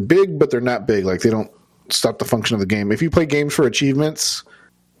big, but they're not big. Like they don't stop the function of the game. If you play games for achievements,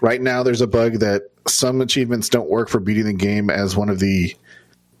 right now there's a bug that some achievements don't work for beating the game as one of the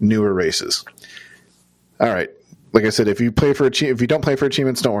newer races. All right. Like I said, if you don't play for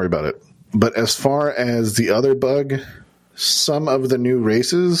achievements, don't worry about it. But as far as the other bug, some of the new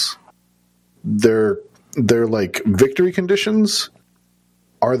races, their like victory conditions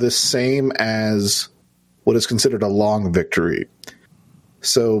are the same as what is considered a long victory.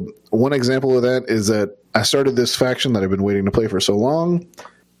 So one example of that is that I started this faction that I've been waiting to play for so long.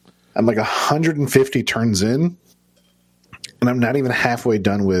 I'm like 150 turns in, and I'm not even halfway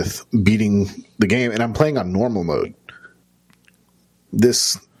done with beating the game, and I'm playing on normal mode.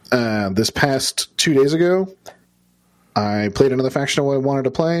 This past 2 days ago, I played another faction I wanted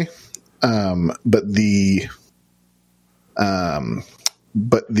to play, but the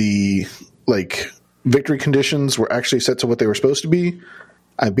like victory conditions were actually set to what they were supposed to be.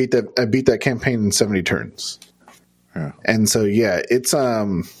 I beat that campaign in 70 turns. Yeah. And so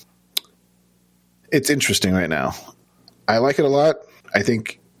it's interesting right now. I like it a lot. I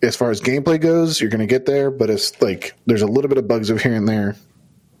think as far as gameplay goes, you're going to get there, but it's like there's a little bit of bugs over here and there.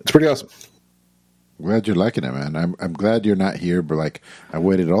 It's pretty awesome. Glad you're liking it, man. I'm glad you're not here, but like I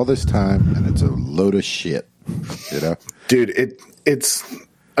waited all this time and it's a load of shit. You know? Dude, it's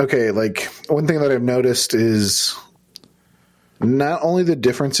okay, like one thing that I've noticed is not only the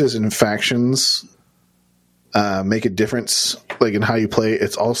differences in factions make a difference like in how you play,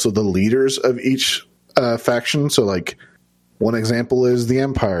 it's also the leaders of each faction. So like one example is the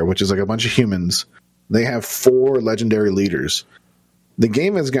Empire, which is like a bunch of humans. They have 4 legendary leaders. The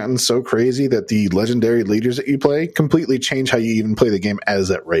game has gotten so crazy that the legendary leaders that you play completely change how you even play the game as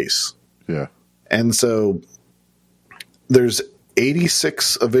that race. Yeah. And so there's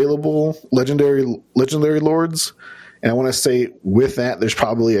 86 available legendary lords. And I want to say with that, there's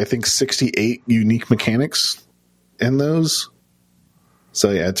probably, I think, 68 unique mechanics in those.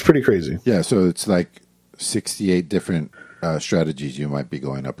 So yeah, it's pretty crazy. Yeah, so it's like 68 different strategies you might be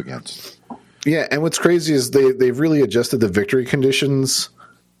going up against. Yeah, and what's crazy is they've really adjusted the victory conditions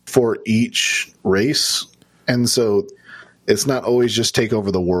for each race. And so it's not always just take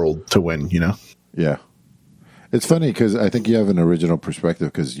over the world to win, you know? Yeah. It's funny because I think you have an original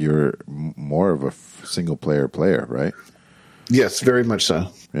perspective because you're more of a single-player player, right? Yes, very much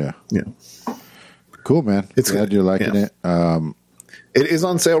so. Yeah. Yeah. Cool, man. Glad you're liking it. It is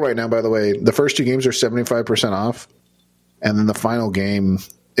on sale right now, by the way. The first 2 games are 75% off, and then the final game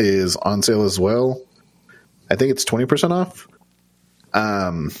is on sale as well. I think it's 20% off.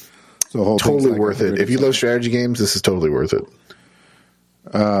 So totally worth it. If you love strategy games, this is totally worth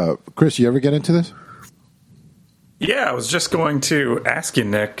it. Chris, you ever get into this? Yeah, I was just going to ask you,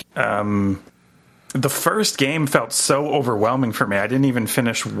 Nick. The first game felt so overwhelming for me. I didn't even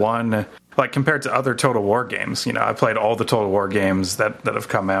finish one, like compared to other Total War games. You know, I played all the Total War games that have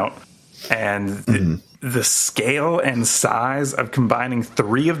come out, and the scale and size of combining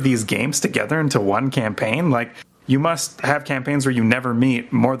 3 of these games together into one campaign, like you must have campaigns where you never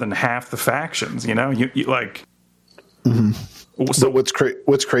meet more than half the factions. You know, you like. Mm-hmm. So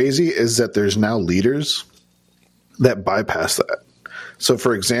what's crazy is that there's now leaders that bypass that. So,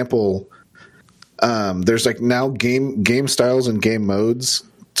 for example, there's like now game styles and game modes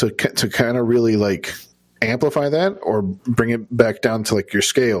to kind of really like amplify that or bring it back down to like your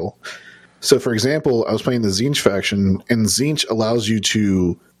scale. So, for example, I was playing the Tzeentch faction, and Tzeentch allows you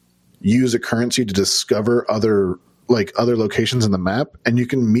to use a currency to discover other locations in the map, and you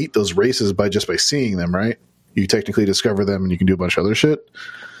can meet those races by seeing them, right? You technically discover them, and you can do a bunch of other shit.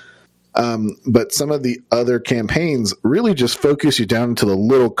 But some of the other campaigns really just focus you down to the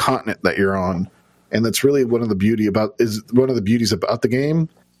little continent that you're on, and that's really one of the beauties about the game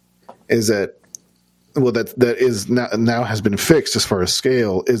is that, well, that is now has been fixed as far as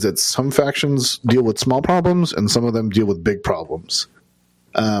scale, is that some factions deal with small problems and some of them deal with big problems.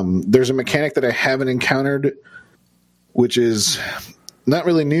 There's a mechanic that I haven't encountered, which is not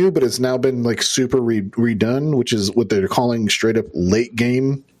really new, but it's now been like super redone, which is what they're calling straight up late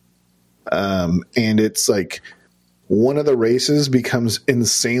game. And it's like one of the races becomes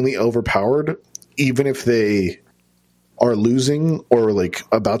insanely overpowered, even if they are losing or like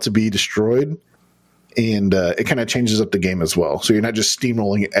about to be destroyed. And it kind of changes up the game as well. So you're not just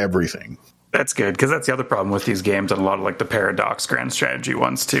steamrolling everything. That's good, because that's the other problem with these games and a lot of like the Paradox grand strategy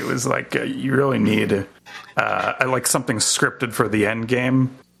ones too, is like you really need like something scripted for the end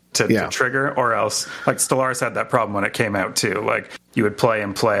game to trigger, or else like Stellaris had that problem when it came out too. Like you would play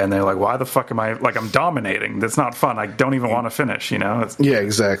and they're like, why the fuck am I, like, I'm dominating, that's not fun, I don't even want to finish, you know? Yeah,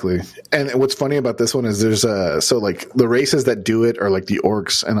 exactly. And what's funny about this one is there's so like the races that do it are like the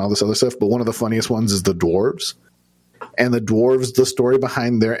orcs and all this other stuff, but one of the funniest ones is the dwarves. And the dwarves, the story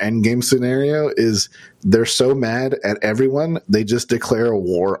behind their end game scenario is they're so mad at everyone, they just declare a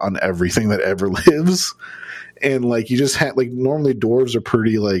war on everything that ever lives. And like you just had like normally dwarves are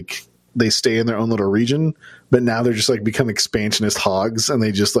pretty like they stay in their own little region, but now they're just like become expansionist hogs, and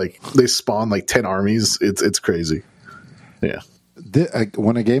they just like they spawn like 10 armies. It's crazy. Yeah.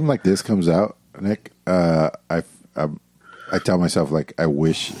 When a game like this comes out, Nick, I'm I tell myself, like, I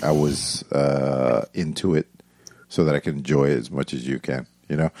wish I was into it so that I can enjoy it as much as you can.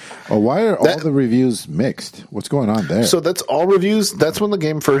 You know, why are all the reviews mixed? What's going on there? So that's all reviews. That's when the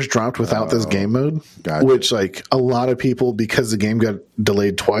game first dropped without this game mode, gotcha. Which, like, a lot of people, because the game got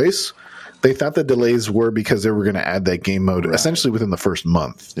delayed twice, they thought the delays were because they were going to add that game mode essentially within the first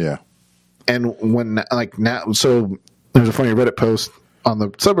month. Yeah. And when, like, now, so there's a funny Reddit post on the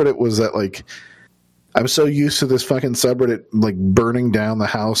subreddit was that, like, I'm so used to this fucking subreddit, like, burning down the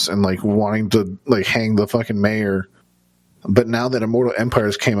house and, like, wanting to, like, hang the fucking mayor. But now that Immortal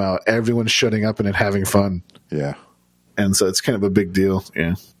Empires came out, everyone's shutting up in it having fun. Yeah. And so it's kind of a big deal.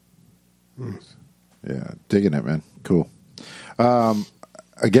 Yeah. Yeah. Digging it, man. Cool.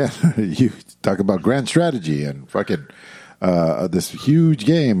 Again, you talk about grand strategy and fucking this huge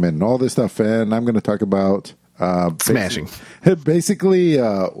game and all this stuff. And I'm going to talk about smashing. Basically,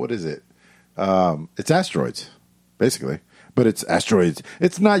 what is it? It's asteroids, basically. But it's asteroids.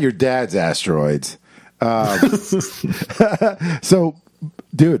 It's not your dad's asteroids. So,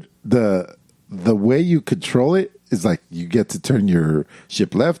 dude, the way you control it is like you get to turn your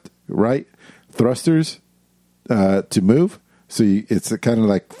ship left, right, thrusters to move. So it's kind of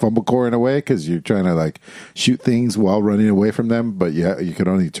like Fumblecore in a way because you're trying to like shoot things while running away from them, but you can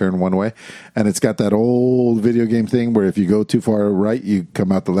only turn one way. And it's got that old video game thing where if you go too far right, you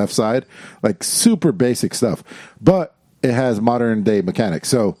come out the left side. Like super basic stuff, but it has modern day mechanics.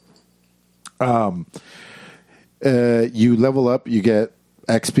 So. You level up, you get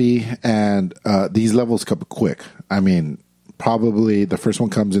XP, and these levels come quick. I mean, probably the first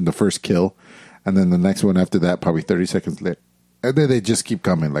one comes in the first kill, and then the next one after that, probably 30 seconds later. And then they just keep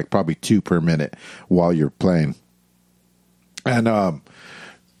coming, like probably 2 per minute while you're playing. And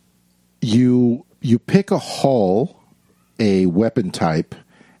you pick a hull, a weapon type,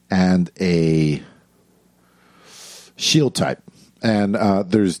 and a shield type. And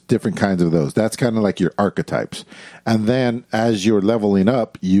there's different kinds of those. That's kind of like your archetypes. And then as you're leveling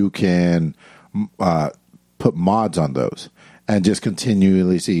up, you can put mods on those and just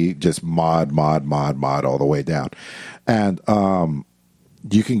continually see just mod all the way down. And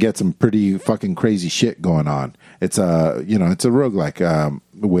you can get some pretty fucking crazy shit going on. It's a roguelike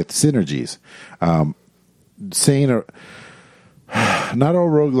with synergies. Not all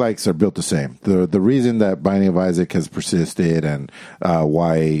roguelikes are built the same. The reason that Binding of Isaac has persisted and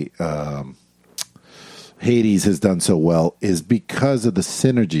why Hades has done so well is because of the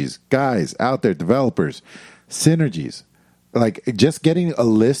synergies. Guys out there, developers, synergies. Like just getting a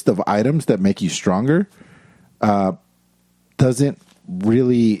list of items that make you stronger doesn't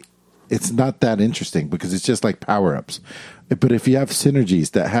really... It's not that interesting because it's just like power-ups. But if you have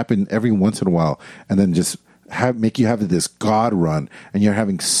synergies that happen every once in a while and then just... make you have this god run and you're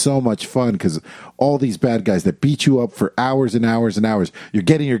having so much fun because all these bad guys that beat you up for hours and hours and hours, you're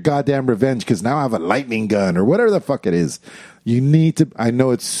getting your goddamn revenge because now I have a lightning gun or whatever the fuck it is. You need to, I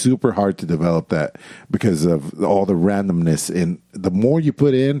know it's super hard to develop that because of all the randomness in the more you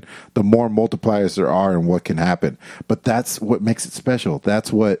put in, the more multipliers there are and what can happen. But that's what makes it special.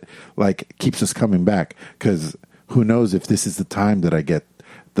 That's what like keeps us coming back because who knows if this is the time that I get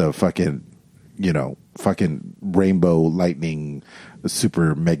the fucking fucking rainbow lightning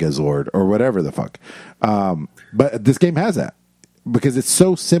super megazord or whatever the fuck. But this game has that because it's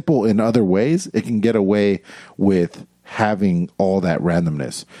so simple in other ways. It can get away with having all that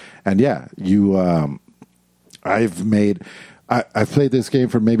randomness. And yeah, I've played this game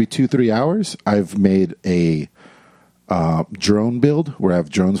for maybe 2-3 hours. I've made a drone build where I have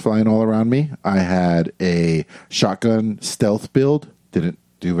drones flying all around me. I had a shotgun stealth build. Didn't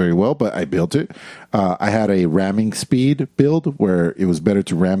do very well, but I built it. I had a ramming speed build where it was better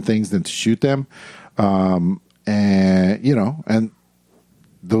to ram things than to shoot them. And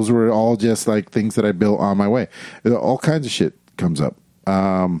those were all just like things that I built on my way. All kinds of shit comes up.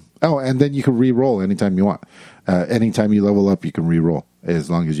 And then you can re-roll anytime you want. Anytime you level up, you can re-roll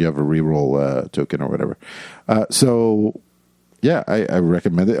as long as you have a re-roll token or whatever. I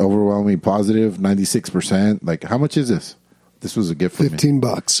recommend it. Overwhelmingly positive, 96%. Like, how much is this? This was a gift for me.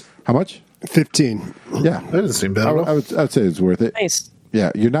 $15. How much? 15. Yeah. That doesn't seem bad. I would say it's worth it. Nice.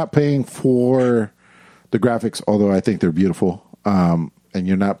 Yeah, you're not paying for the graphics, although I think they're beautiful. And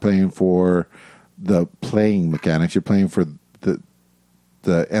you're not paying for the playing mechanics. You're playing for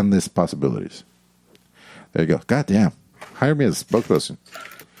the endless possibilities. There you go. God damn. Hire me as a spokesperson.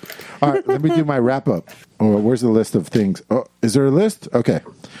 All right, let me do my wrap up. Oh, where's the list of things? Oh, is there a list? Okay.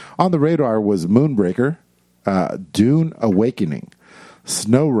 On the radar was Moonbreaker, Dune Awakening,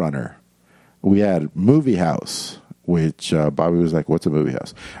 SnowRunner. We had Movie House, which Bobby was like, what's a movie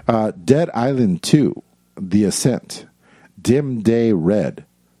house? Dead Island 2, The Ascent, Dim Day Red,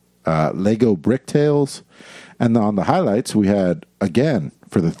 Lego Brick Tales, and on the highlights we had, again,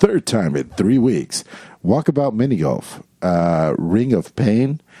 for the third time in 3 weeks, Walkabout Mini Golf, Ring of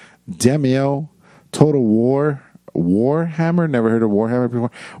Pain, Demio, Total War, Warhammer, never heard of Warhammer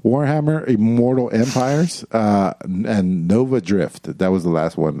before, Warhammer Immortal Empires, and Nova Drift. That was the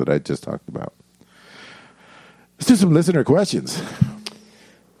last one that I just talked about. Let's do some listener questions.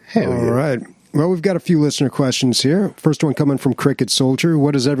 All right. Well, we've got a few listener questions here. First one coming from Cricket Soldier.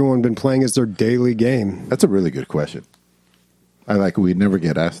 What has everyone been playing as their daily game? That's a really good question. I like we never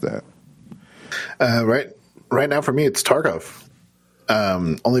get asked that. Right now for me, it's Tarkov.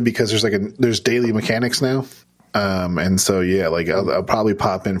 Only because there's daily mechanics now. And so, yeah, like I'll probably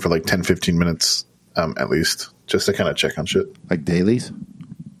pop in for like 10, 15 minutes at least just to kind of check on shit. Like dailies?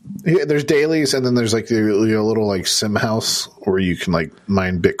 Yeah, there's dailies, and then there's like your little like sim house where you can like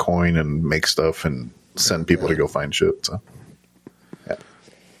mine Bitcoin and make stuff and send people to go find shit. So, yeah.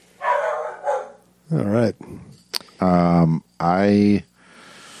 All right. I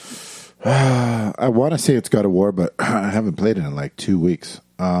want to say it's God of War, but I haven't played it in like 2 weeks.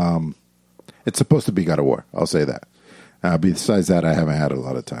 It's supposed to be God of War. I'll say that. Besides that, I haven't had a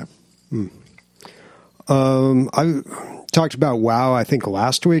lot of time. I talked about WoW, I think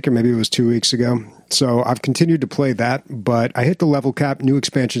last week, or maybe it was 2 weeks ago. So I've continued to play that, but I hit the level cap. New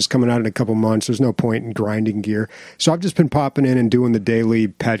expansion's coming out in a couple months. There's no point in grinding gear. So I've just been popping in and doing the daily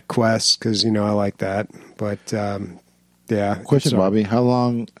pet quests because, I like that. But, yeah. Question, Bobby. How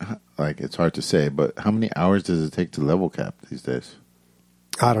long, like, it's hard to say, but how many hours does it take to level cap these days?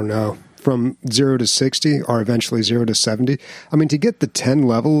 I don't know. From 0 to 60 or eventually 0 to 70. I mean, to get the 10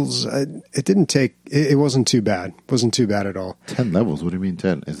 levels, it didn't take, it wasn't too bad. It wasn't too bad at all. 10 levels? What do you mean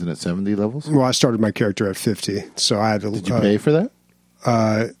 10? Isn't it 70 levels? Well, I started my character at 50, so I had to. Did you pay for that?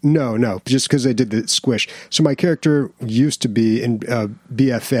 No, just because they did the squish. So my character used to be in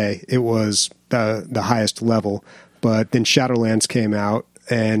BFA. It was the highest level, but then Shadowlands came out,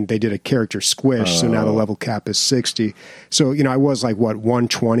 and they did a character squish, so now the level cap is 60. So, I was like,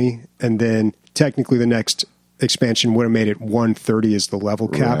 120? And then technically the next expansion would have made it 130 as the level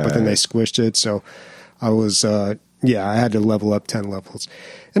cap, but then they squished it. So I was, I had to level up 10 levels.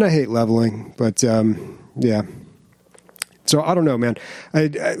 And I hate leveling, but yeah. So I don't know, man.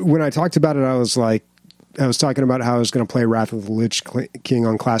 When I talked about it, I was talking about how I was going to play Wrath of the Lich King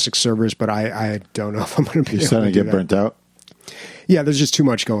on classic servers, but I don't know if I'm going to be able to do that. You're starting to get burnt out? Yeah, there's just too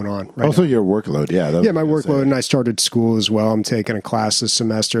much going on. Right also, now. Your workload. Yeah, my workload, and I started school as well. I'm taking a class this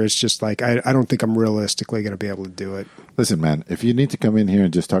semester. It's just like I don't think I'm realistically going to be able to do it. Listen, man, if you need to come in here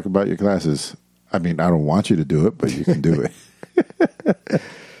and just talk about your classes, I mean, I don't want you to do it, but you can do it.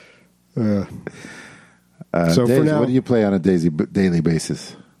 So Daisy, for now, what do you play on a daily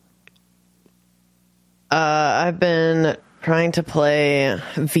basis? I've been trying to play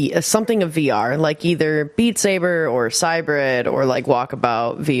something of VR, like either Beat Saber or Cybrid or like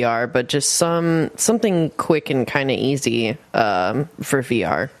Walkabout VR, but just something quick and kind of easy for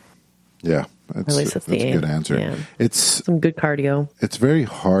VR. Yeah, at least that's a good answer. Yeah. It's some good cardio. It's very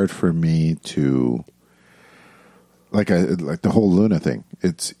hard for me to like the whole Luna thing.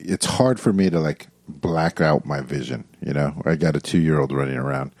 It's hard for me to like black out my vision. I got a 2-year-old running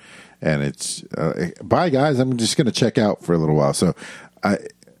around. And it's, bye guys, I'm just going to check out for a little while. So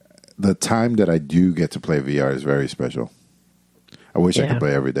the time that I do get to play VR is very special. I wish I could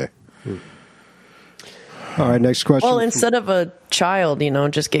play every day. All right, next question. Well, instead of a child,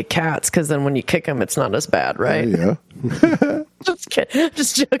 just get cats, because then when you kick them, it's not as bad, right? Yeah.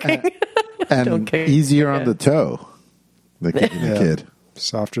 Just joking. And easier on the toe than kicking a kid.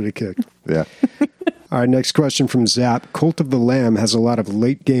 Softer to kick. Yeah. All right, next question from Zap. Cult of the Lamb has a lot of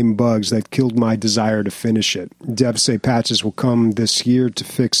late-game bugs that killed my desire to finish it. Devs say patches will come this year to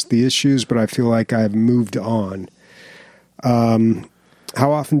fix the issues, but I feel like I've moved on.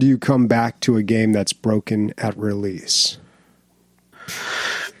 How often do you come back to a game that's broken at release?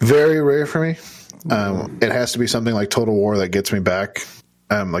 Very rare for me. It has to be something like Total War that gets me back.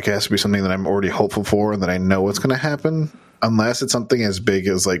 Like it has to be something that I'm already hopeful for and that I know what's going to happen. Unless it's something as big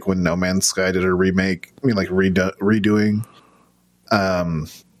as like when No Man's Sky did a remake, redoing. I'm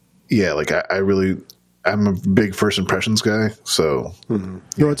a big first impressions guy, so. Mm-hmm.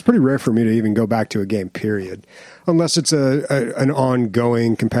 Yeah. It's pretty rare for me to even go back to a game, period. Unless it's an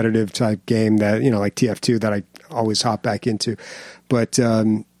ongoing competitive type game that, like TF2 that I always hop back into. But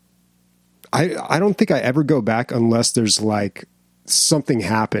I don't think I ever go back unless there's like something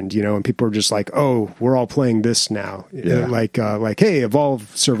happened, and people are just like, oh, we're all playing this now. Yeah. Like, hey,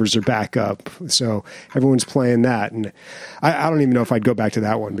 Evolve servers are back up. So everyone's playing that. And I don't even know if I'd go back to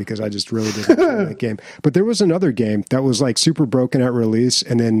that one because I just really didn't play that game. But there was another game that was like super broken at release.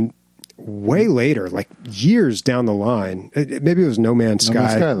 And then way later, like years down the line, maybe it was No Man's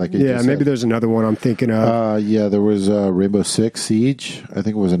Sky. Like maybe said. There's another one I'm thinking of. There was Rainbow Six Siege. I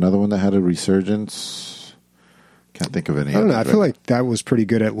think it was another one that had a resurgence. Can't think of any. I don't know. I feel like that was pretty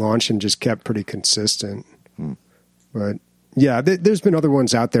good at launch and just kept pretty consistent. But yeah, there's been other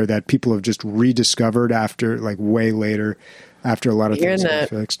ones out there that people have just rediscovered after, like, way later, after a lot of things got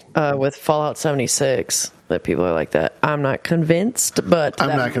fixed. With Fallout 76, that people are like that. I'm not convinced, but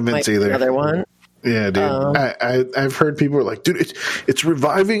I'm not convinced either. Another one. Yeah, dude. I've heard people are like, dude, it's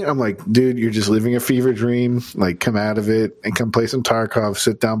reviving. I'm like, dude, you're just living a fever dream. Like, come out of it and come play some Tarkov.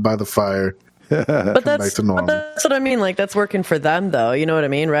 Sit down by the fire. But that's what I mean. Like, that's working for them, though. You know what I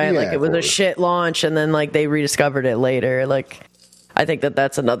mean, right? Yeah, like, it was a shit launch, and then like they rediscovered it later. Like, I think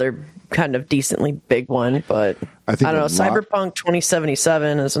that's another kind of decently big one. But I don't know. Cyberpunk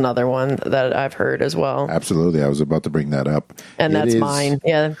 2077 is another one that I've heard as well. Absolutely, I was about to bring that up, and that's mine.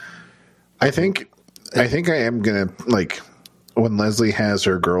 Yeah, I think I am gonna, like, when Leslie has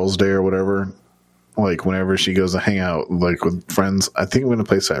her girls' day or whatever. Like, whenever she goes to hang out, like, with friends, I think I'm going to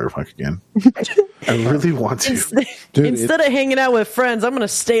play Cyberpunk again. I really want to. Instead of hanging out with friends, I'm going to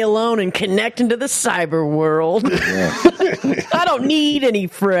stay alone and connect into the cyber world. Yeah. I don't need any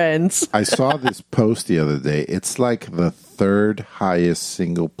friends. I saw this post the other day. It's like the third highest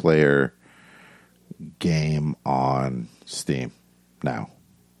single player game on Steam now.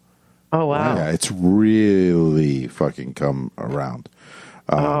 Oh, wow. Yeah, it's really fucking come around.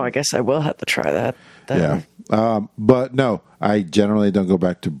 I guess I will have to try that then. Yeah. But no, I generally don't go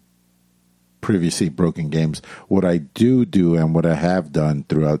back to previously broken games. What I do and what I have done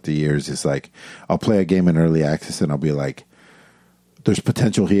throughout the years is, like, I'll play a game in early access and I'll be like, there's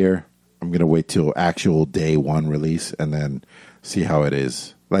potential here. I'm going to wait till actual day one release and then see how it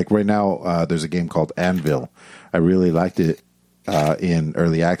is. Like right now, there's a game called Anvil. I really liked it in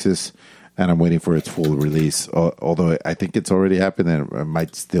early access. And I'm waiting for its full release, although I think it's already happened and it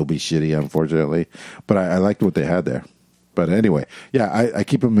might still be shitty, unfortunately. But I liked what they had there. But anyway, yeah, I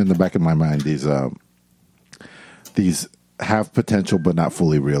keep them in the back of my mind. These have potential but not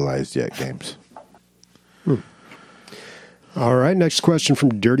fully realized yet games. All right, next question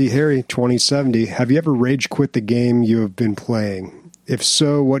from Dirty Harry 2070. Have you ever rage quit the game you have been playing? If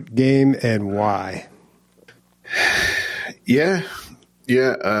so, what game and why? Yeah.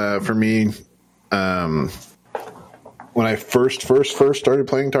 Yeah, for me, when I first started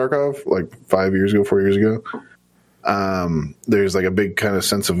playing Tarkov, like 4 years ago, there's like a big kind of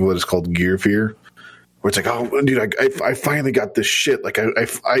sense of what is called gear fear, where it's like, oh, dude, I finally got this shit. Like I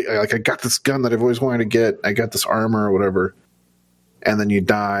got this gun that I've always wanted to get. I got this armor or whatever, and then you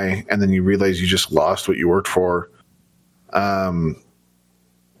die, and then you realize you just lost what you worked for. I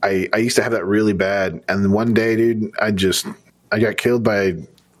used to have that really bad, and then one day, dude, I got killed by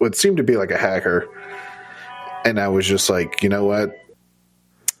what seemed to be like a hacker. And I was just like, you know what?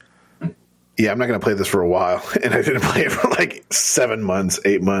 Yeah, I'm not going to play this for a while. And I didn't play it for like 7 months,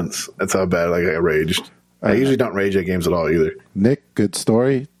 8 months. That's how bad I raged. I usually don't rage at games at all either. Nick, good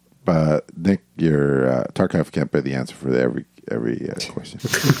story. But Nick, your Tarkov can't be the answer for every question.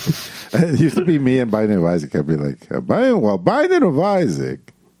 It used to be me and Biden of Isaac. I'd be like, Biden of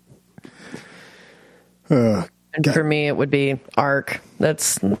Isaac. And for me, it would be Ark.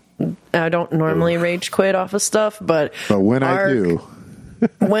 I don't normally rage quit off of stuff, but when Ark, I do,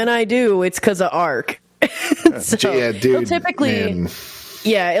 when I do, it's because of Ark. So yeah, dude.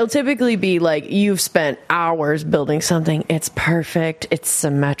 It'll typically be like you've spent hours building something. It's perfect. It's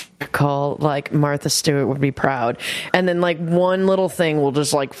symmetrical. Like Martha Stewart would be proud. And then like one little thing will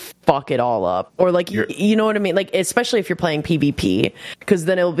just like fuck it all up. Or like, you know what I mean? Like, especially if you're playing PvP, because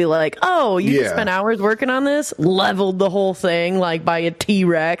then it'll be like, oh, you spent hours working on this, leveled the whole thing like by a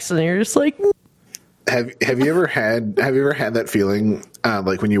T-Rex, and you're just like. Have you ever had that feeling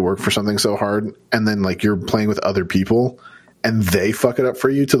like when you work for something so hard and then like you're playing with other people and they fuck it up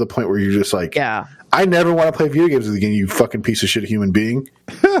for you to the point where you're just like, yeah, I never want to play video games again, you fucking piece of shit human being.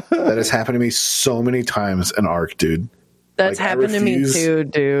 That has happened to me so many times in Ark, dude. That's like, happened to me too,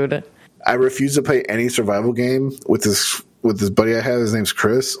 dude. I refuse to play any survival game with this buddy I have. His name's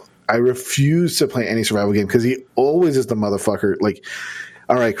Chris. I refuse to play any survival game because he always is the motherfucker. Like,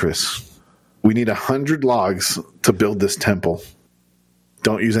 all right, Chris, we need 100 logs to build this temple.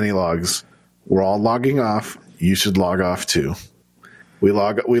 Don't use any logs. We're all logging off. You should log off too. We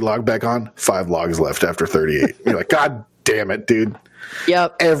log back on. 5 logs left after 38. You're like, God damn it, dude.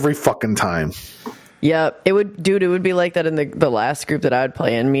 Yep. Every fucking time. Yep. It would be like that in the last group that I would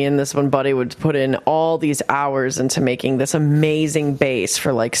play in. Me and this one buddy would put in all these hours into making this amazing base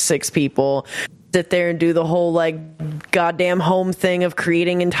for like 6 people. Sit there and do the whole like goddamn home thing of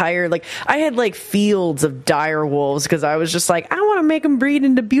creating entire, like, I had like fields of dire wolves because I was just like, I want to make them breed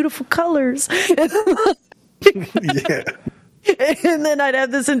into beautiful colors. Yeah. And then I'd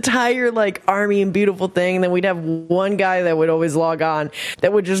have this entire like army and beautiful thing, and then we'd have one guy that would always log on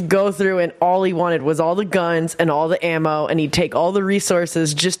that would just go through, and all he wanted was all the guns and all the ammo, and he'd take all the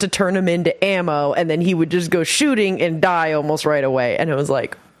resources just to turn them into ammo, and then he would just go shooting and die almost right away. And it was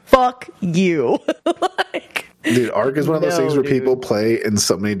like, fuck you. Like, dude, Ark is one of those things where people play in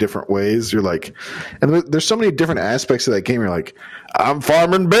so many different ways. You're like, and there's so many different aspects of that game. You're like, I'm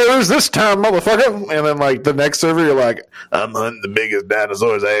farming bears this time, motherfucker. And then like the next server, you're like, I'm hunting the biggest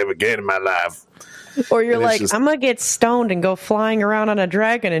dinosaurs I ever get in my life. Or you're like, I'm going to get stoned and go flying around on a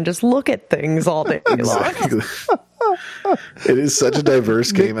dragon and just look at things all day long. Exactly. It is such a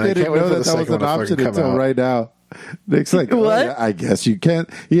diverse game. Nick, and I can't wait for the second one to fucking come out. right now. Nick's like, oh, yeah, I guess you can't.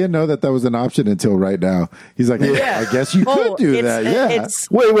 He didn't know that was an option until right now. He's like, I guess you could do that. Yeah.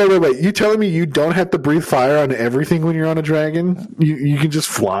 Wait. You telling me you don't have to breathe fire on everything when you're on a dragon? You can just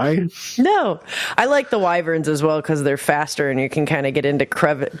fly? No. I like the wyverns as well because they're faster and you can kind of get into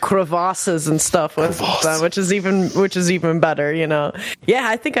crevasses and stuff with them, which is even better, you know. Yeah,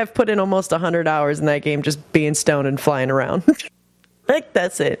 I think I've put in almost 100 hours in that game just being stoned and flying around. Like,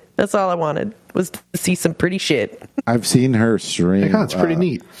 that's it. That's all I wanted, was to see some pretty shit. I've seen her stream. It's pretty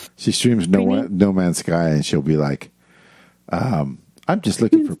neat. She streams No Man's Sky, and she'll be like, I'm just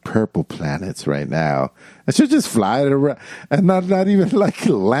looking for purple planets right now. And she'll just fly it around and not even like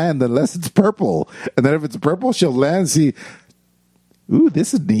land unless it's purple. And then if it's purple, she'll land and see, ooh,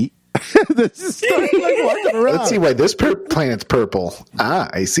 this is neat. This is like walking around. Let's see why this planet's purple.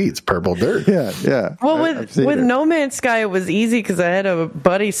 I see, it's purple dirt. Yeah. Well, with No Man's Sky, it was easy because I had a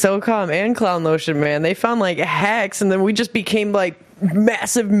buddy, SOCOM and Clown Lotion, man. They found like hacks, and then we just became like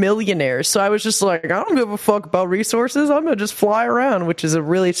massive millionaires. So I was just like, I don't give a fuck about resources. I'm gonna just fly around, which is a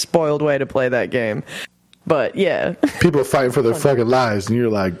really spoiled way to play that game. But yeah, people are fighting for their fucking lives, and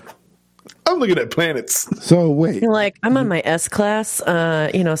you're like, I'm looking at planets. So wait, you're like, I'm on my S-class,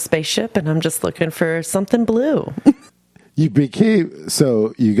 spaceship, and I'm just looking for something blue. You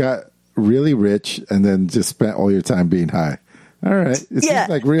got really rich and then just spent all your time being high. All right, it seems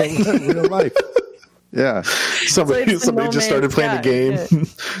like real life. Yeah, somebody just started playing the game. Yeah.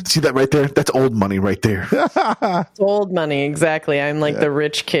 See that right there? That's old money right there. It's old money, exactly. I'm like the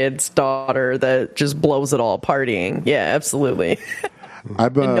rich kid's daughter that just blows it all partying. Yeah, absolutely.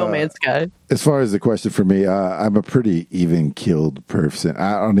 I'm No Man's Sky. As far as the question for me, I'm a pretty even killed person.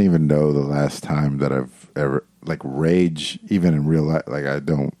 I don't even know the last time that I've ever like rage, even in real life. Like I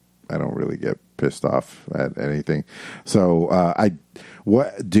don't really get pissed off at anything. So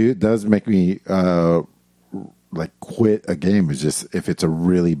does make me like quit a game is just if it's a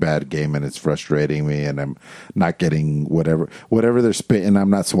really bad game and it's frustrating me and I'm not getting whatever they're spitting, I'm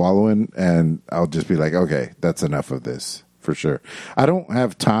not swallowing, and I'll just be like, okay, that's enough of this. For sure. I don't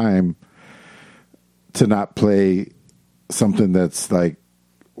have time to not play something that's like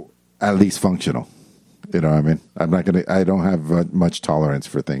at least functional. You know what I mean? I don't have much tolerance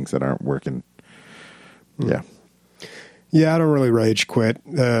for things that aren't working. Yeah. Yeah, I don't really rage quit.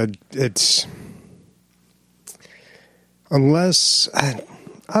 It's unless I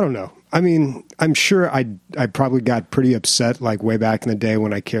don't know. I mean, I'm sure I probably got pretty upset like way back in the day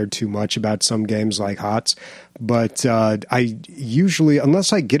when I cared too much about some games like HOTS. But I usually,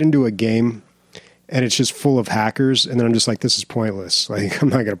 unless I get into a game and it's just full of hackers, and then I'm just like, this is pointless. Like, I'm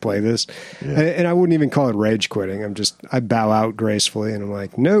not going to play this. Yeah. And I wouldn't even call it rage quitting. I bow out gracefully, and I'm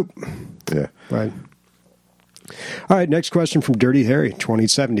like, nope. Yeah. Right. All right, next question from Dirty Harry,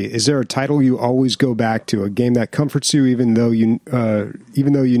 2070. Is there a title you always go back to, a game that comforts you even though you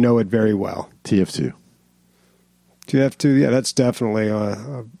know it very well? TF2. TF2, yeah, that's definitely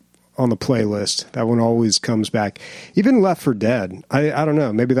on the playlist. That one always comes back. Even Left 4 Dead. I don't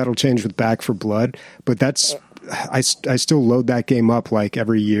know. Maybe that'll change with Back 4 Blood, but that's I still load that game up like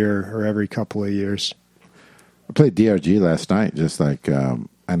every year or every couple of years. I played DRG last night, just like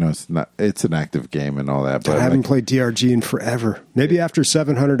I know it's an active game and all that, but I haven't played DRG in forever. Maybe after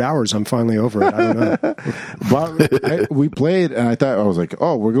 700 hours, I'm finally over it. I don't know. But we played, and I was like,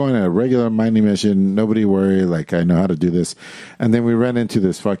 oh, we're going on a regular mining mission. Nobody worry. Like, I know how to do this. And then we ran into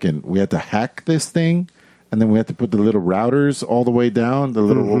this we had to hack this thing and then we had to put the little routers all the way down, the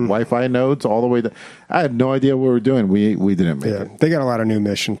little Wi-Fi nodes all the way down. I had no idea what we were doing. We didn't make it. They got a lot of new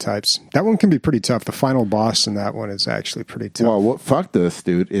mission types. That one can be pretty tough. The final boss in that one is actually pretty tough. Well, what fucked us,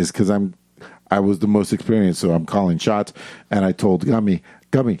 dude, is because I was the most experienced, so I'm calling shots, and I told Gummy,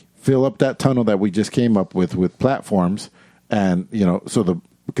 fill up that tunnel that we just came up with platforms, and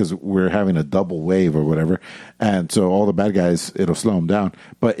because we're having a double wave or whatever, and so all the bad guys, it'll slow them down,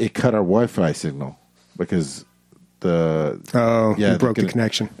 but it cut our Wi-Fi signal because you broke the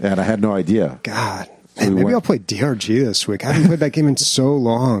connection, and I had no idea. God. So maybe I'll play DRG this week. I haven't played that game in so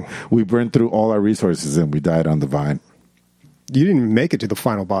long. We burned through all our resources and we died on the vine. You didn't even make it to the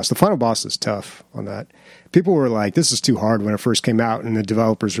final boss. The final boss is tough on that. People were like, this is too hard when it first came out, and the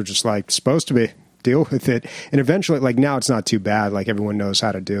developers were just like, supposed to be. Deal with it. And eventually, like, now it's not too bad. Like, everyone knows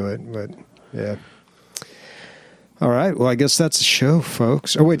how to do it. But, yeah. All right. Well, I guess that's the show,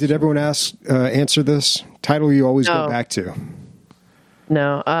 folks. Oh, wait, did everyone answer this? Title you always go back to?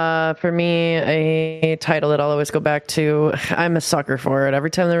 No. For me, a title that I'll always go back to, I'm a sucker for it.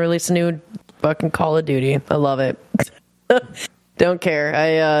 Every time they release a new fucking Call of Duty, I love it. Don't care.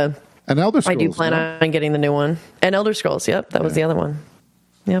 And Elder Scrolls. I do plan on getting the new one. And Elder Scrolls, yep. That was the other one.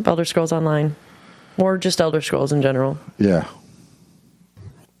 Yep, Elder Scrolls Online. Or just Elder Scrolls in general. Yeah.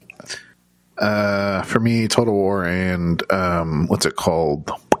 For me, Total War and what's it called?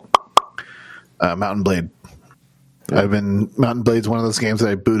 Mountain Blade. Yeah. Mountain Blade's one of those games that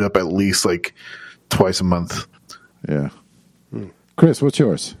I boot up at least like twice a month. Yeah. Chris, what's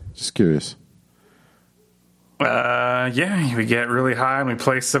yours? Just curious. We get really high and we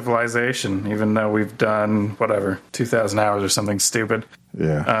play Civilization, even though we've done 2,000 hours or something stupid.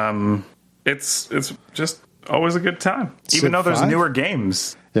 Yeah. It's just always a good time, even though there's newer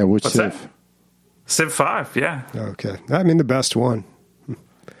games. Yeah, which What's Civ? That? Civ 5, yeah. Okay. I mean, the best one.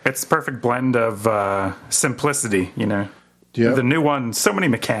 It's a perfect blend of simplicity, The new one, so many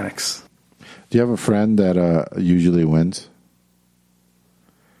mechanics. Do you have a friend that usually wins?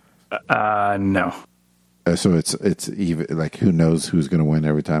 No. So it's even like who knows who's going to win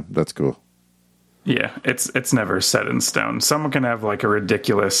every time? That's cool. Yeah, it's never set in stone. Someone can have like a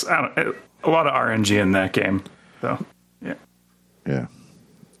ridiculous, a lot of RNG in that game. So, yeah. Yeah.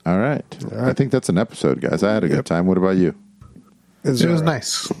 All right. I think that's an episode, guys. I had a good time. What about you? It was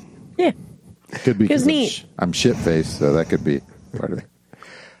nice. Yeah. Could be. It was neat. I'm shit-faced, so that could be part of it.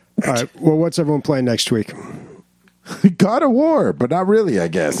 All right. Well, what's everyone playing next week? God of War, but not really, I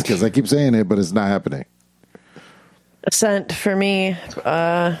guess, because I keep saying it, but it's not happening. Ascent for me,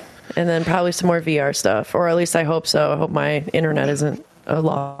 and then probably some more VR stuff, or at least I hope so. I hope my internet isn't a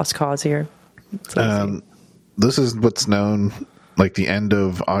lost cause here. This is what's known like the end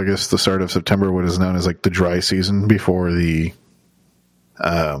of August, the start of September, what is known as like the dry season before the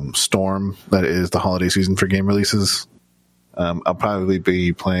storm that is the holiday season for game releases. I'll probably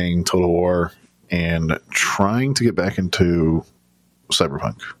be playing Total War and trying to get back into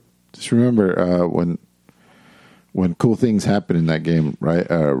Cyberpunk. Just remember when cool things happen in that game,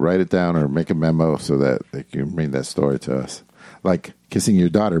 write it down or make a memo so that they can bring that story to us. Like kissing your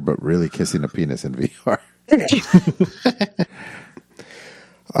daughter, but really kissing a penis in VR.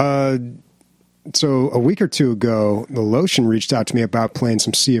 So a week or two ago, the Lotion reached out to me about playing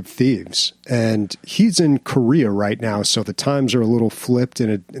some Sea of Thieves, and he's in Korea right now, so the times are a little flipped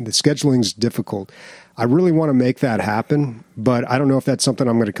and the scheduling's difficult. I really want to make that happen, but I don't know if that's something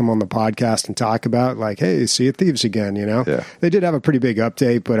I'm going to come on the podcast and talk about, like, hey, Sea of Thieves again, Yeah. They did have a pretty big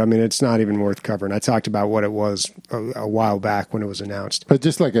update, but I mean, it's not even worth covering. I talked about what it was a while back when it was announced. But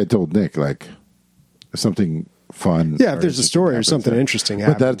just like I told Nick, like something fun. Yeah, if there's a story or something interesting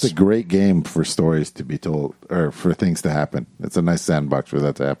happens. But that's a great game for stories to be told or for things to happen. It's a nice sandbox for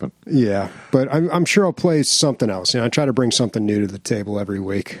that to happen. Yeah, but I'm sure I'll play something else. I try to bring something new to the table every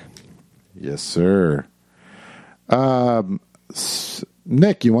week. Yes, sir.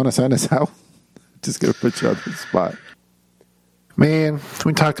 Nick, you want to sign us out? Just going to put you on the spot. Man,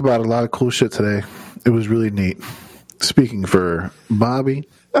 we talked about a lot of cool shit today. It was really neat. Speaking for Bobby,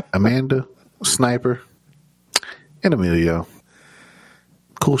 Amanda, Sniper, and Emilio.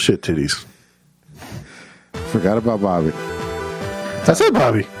 Cool shit titties. Forgot about Bobby. I said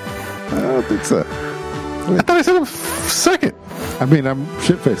Bobby. I don't think so. I thought I said him second. I mean, I'm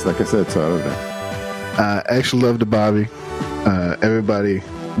shit-faced, like I said, so I don't know. Extra love to Bobby. Everybody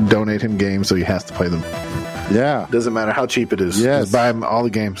donate him games so he has to play them. Yeah. Doesn't matter how cheap it is. Yes. Just buy him all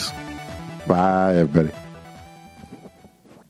the games. Bye, everybody.